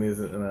 Versus The Miz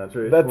and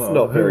R-Truth. That's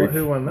not very...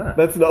 Who won that?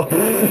 That's not...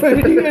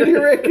 Who do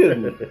you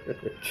reckon?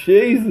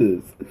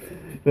 Jesus.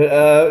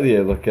 But,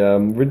 look,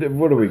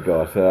 what do we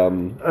got?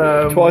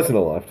 Twice in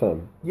a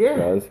lifetime. Yeah.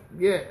 Guys.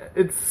 Yeah,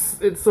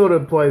 it sort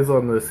of plays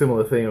on the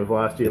similar theme of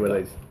last year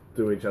where they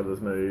do each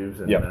other's moves.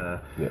 And,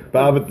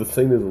 But the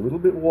scene is a little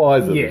bit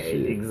wiser yeah, this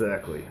year.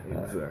 exactly.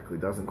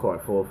 Doesn't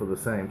quite fall for the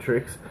same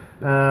tricks.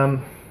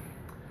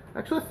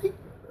 Actually, I think...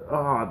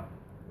 no,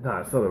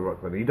 it's not a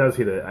Rock one. He does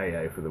hit an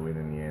AA for the win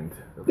in the end,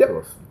 of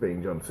course,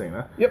 being John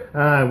Cena. Yep.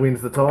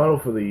 Wins the title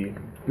for the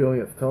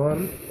billionth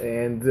time.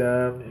 And...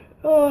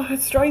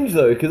 it's strange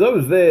though, because I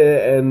was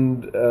there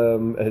and,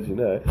 as you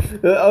know,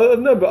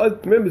 but I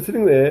remember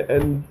sitting there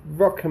and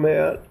Rock came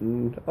out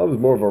and I was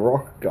more of a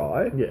Rock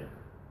guy. yeah.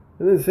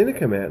 And then Cena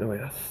came out and I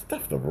went,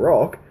 stuff the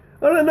Rock.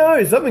 I don't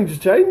know, something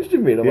just changed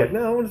in me. And I'm like,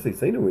 no, I want to see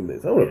Cena win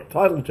this. I want a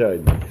title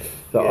change.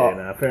 So,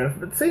 Fair enough.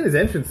 But Cena's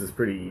entrance is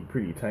pretty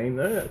tame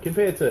though,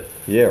 compared to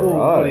right.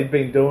 what he'd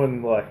been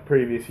doing like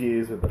previous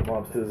years with the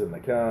monsters and the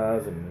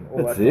cars and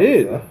all That's that kind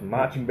it. of stuff.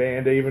 Marching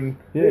band even.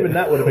 Yeah. Even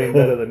that would have been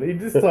better than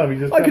this time. He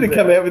just I could have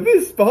come out with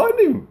this behind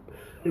him.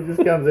 He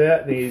just comes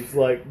out and he's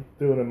like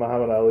doing a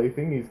Muhammad Ali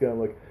thing. He's going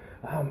like,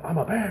 I'm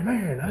a bad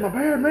man. I'm a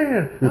bad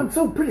man. I'm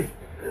so pretty.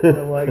 And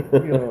I'm like,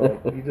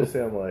 you just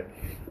sound like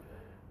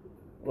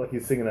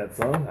he's singing that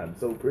song, I'm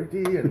so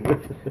pretty, and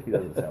he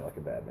doesn't sound like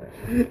a bad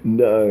man.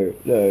 No.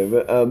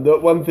 But the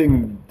one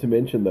thing to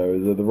mention, though,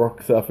 is that The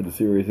Rock suffered a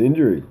serious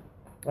injury.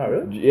 Oh,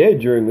 really? Yeah,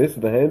 during this,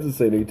 at the hands of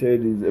Cena, he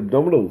teared his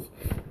abdominals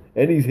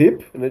and his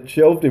hip, and it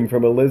shelved him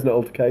from a Lesnar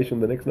altercation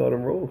the next night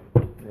on Raw.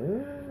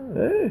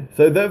 Yeah.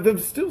 So they're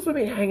still sort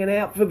of hanging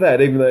out for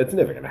that, even though it's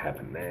never going to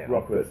happen now.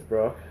 Rock versus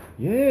Brock.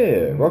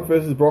 Yeah, Rock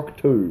versus Brock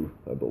 2,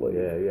 I believe.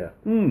 Yeah.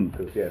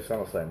 Because,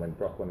 SummerSlam when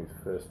Brock won his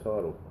first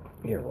title.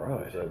 Yeah,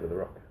 right. It was over The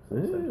Rock.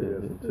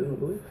 2002, I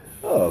believe.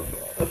 Oh,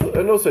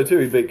 and also, too,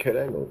 he beat Kurt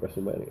Angle at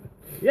WrestleMania.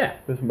 Yeah.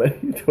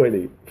 WrestleMania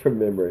 20, from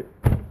memory.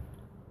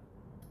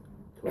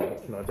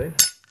 19.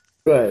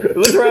 Right,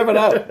 let's wrap it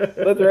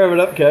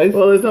up. Case.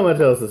 Well, there's not much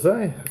else to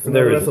say. It's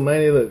another There isn't.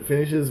 WrestleMania that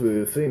finishes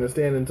with Cena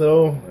standing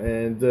tall,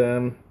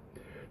 and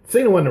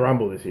Cena won the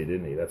Rumble this year,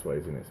 didn't he? That's why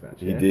he's in this match.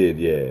 He did,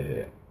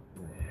 yeah.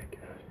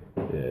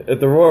 At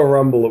the Royal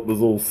Rumble, it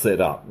was all set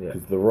up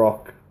because The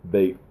Rock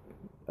beat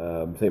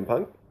CM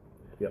Punk.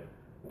 Yep.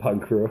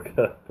 Punk Rock.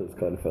 That was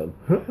kind of fun.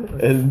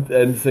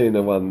 and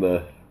Cena won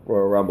the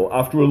Royal Rumble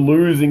after a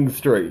losing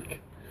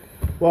streak.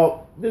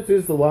 Well, this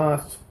is the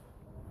last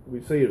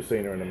we see of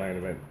Cena in the main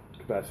event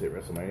capacity at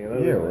WrestleMania.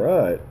 Though, Yeah, isn't it?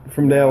 right.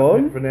 From now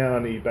on? From now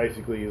on, he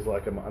basically is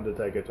like an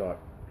Undertaker type.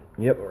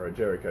 Yep. Or a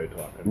Jericho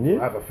type. And Yep.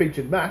 we'll have a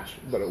featured match,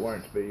 but it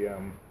won't be...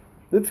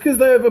 That's because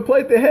they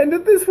overplayed their hand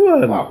at this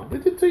one. Wow, they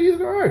did 2 years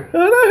in a row. I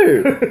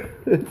know.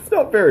 It's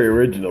not very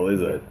original,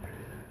 is it?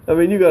 I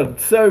mean, you've got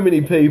so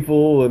many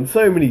people and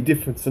so many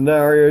different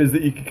scenarios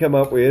that you could come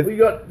up with. We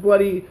got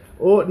bloody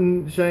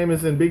Orton,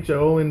 Sheamus, and Big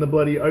Show all in the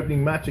bloody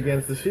opening match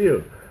against the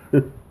Shield.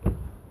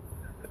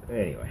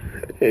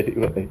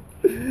 Anyway,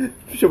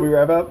 shall we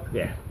wrap up?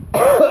 Yeah.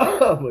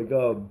 Oh my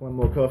god. One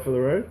more cough for the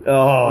road.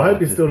 Oh, I hope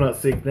you're still not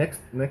sick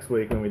next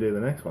week when we do the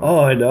next one.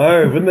 Oh, I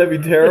know. Wouldn't that be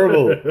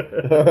terrible?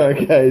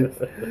 Okay.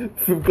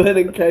 From Glenn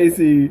and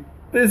Casey,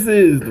 this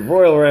is the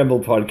Royal Ramble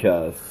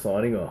Podcast.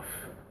 Signing off.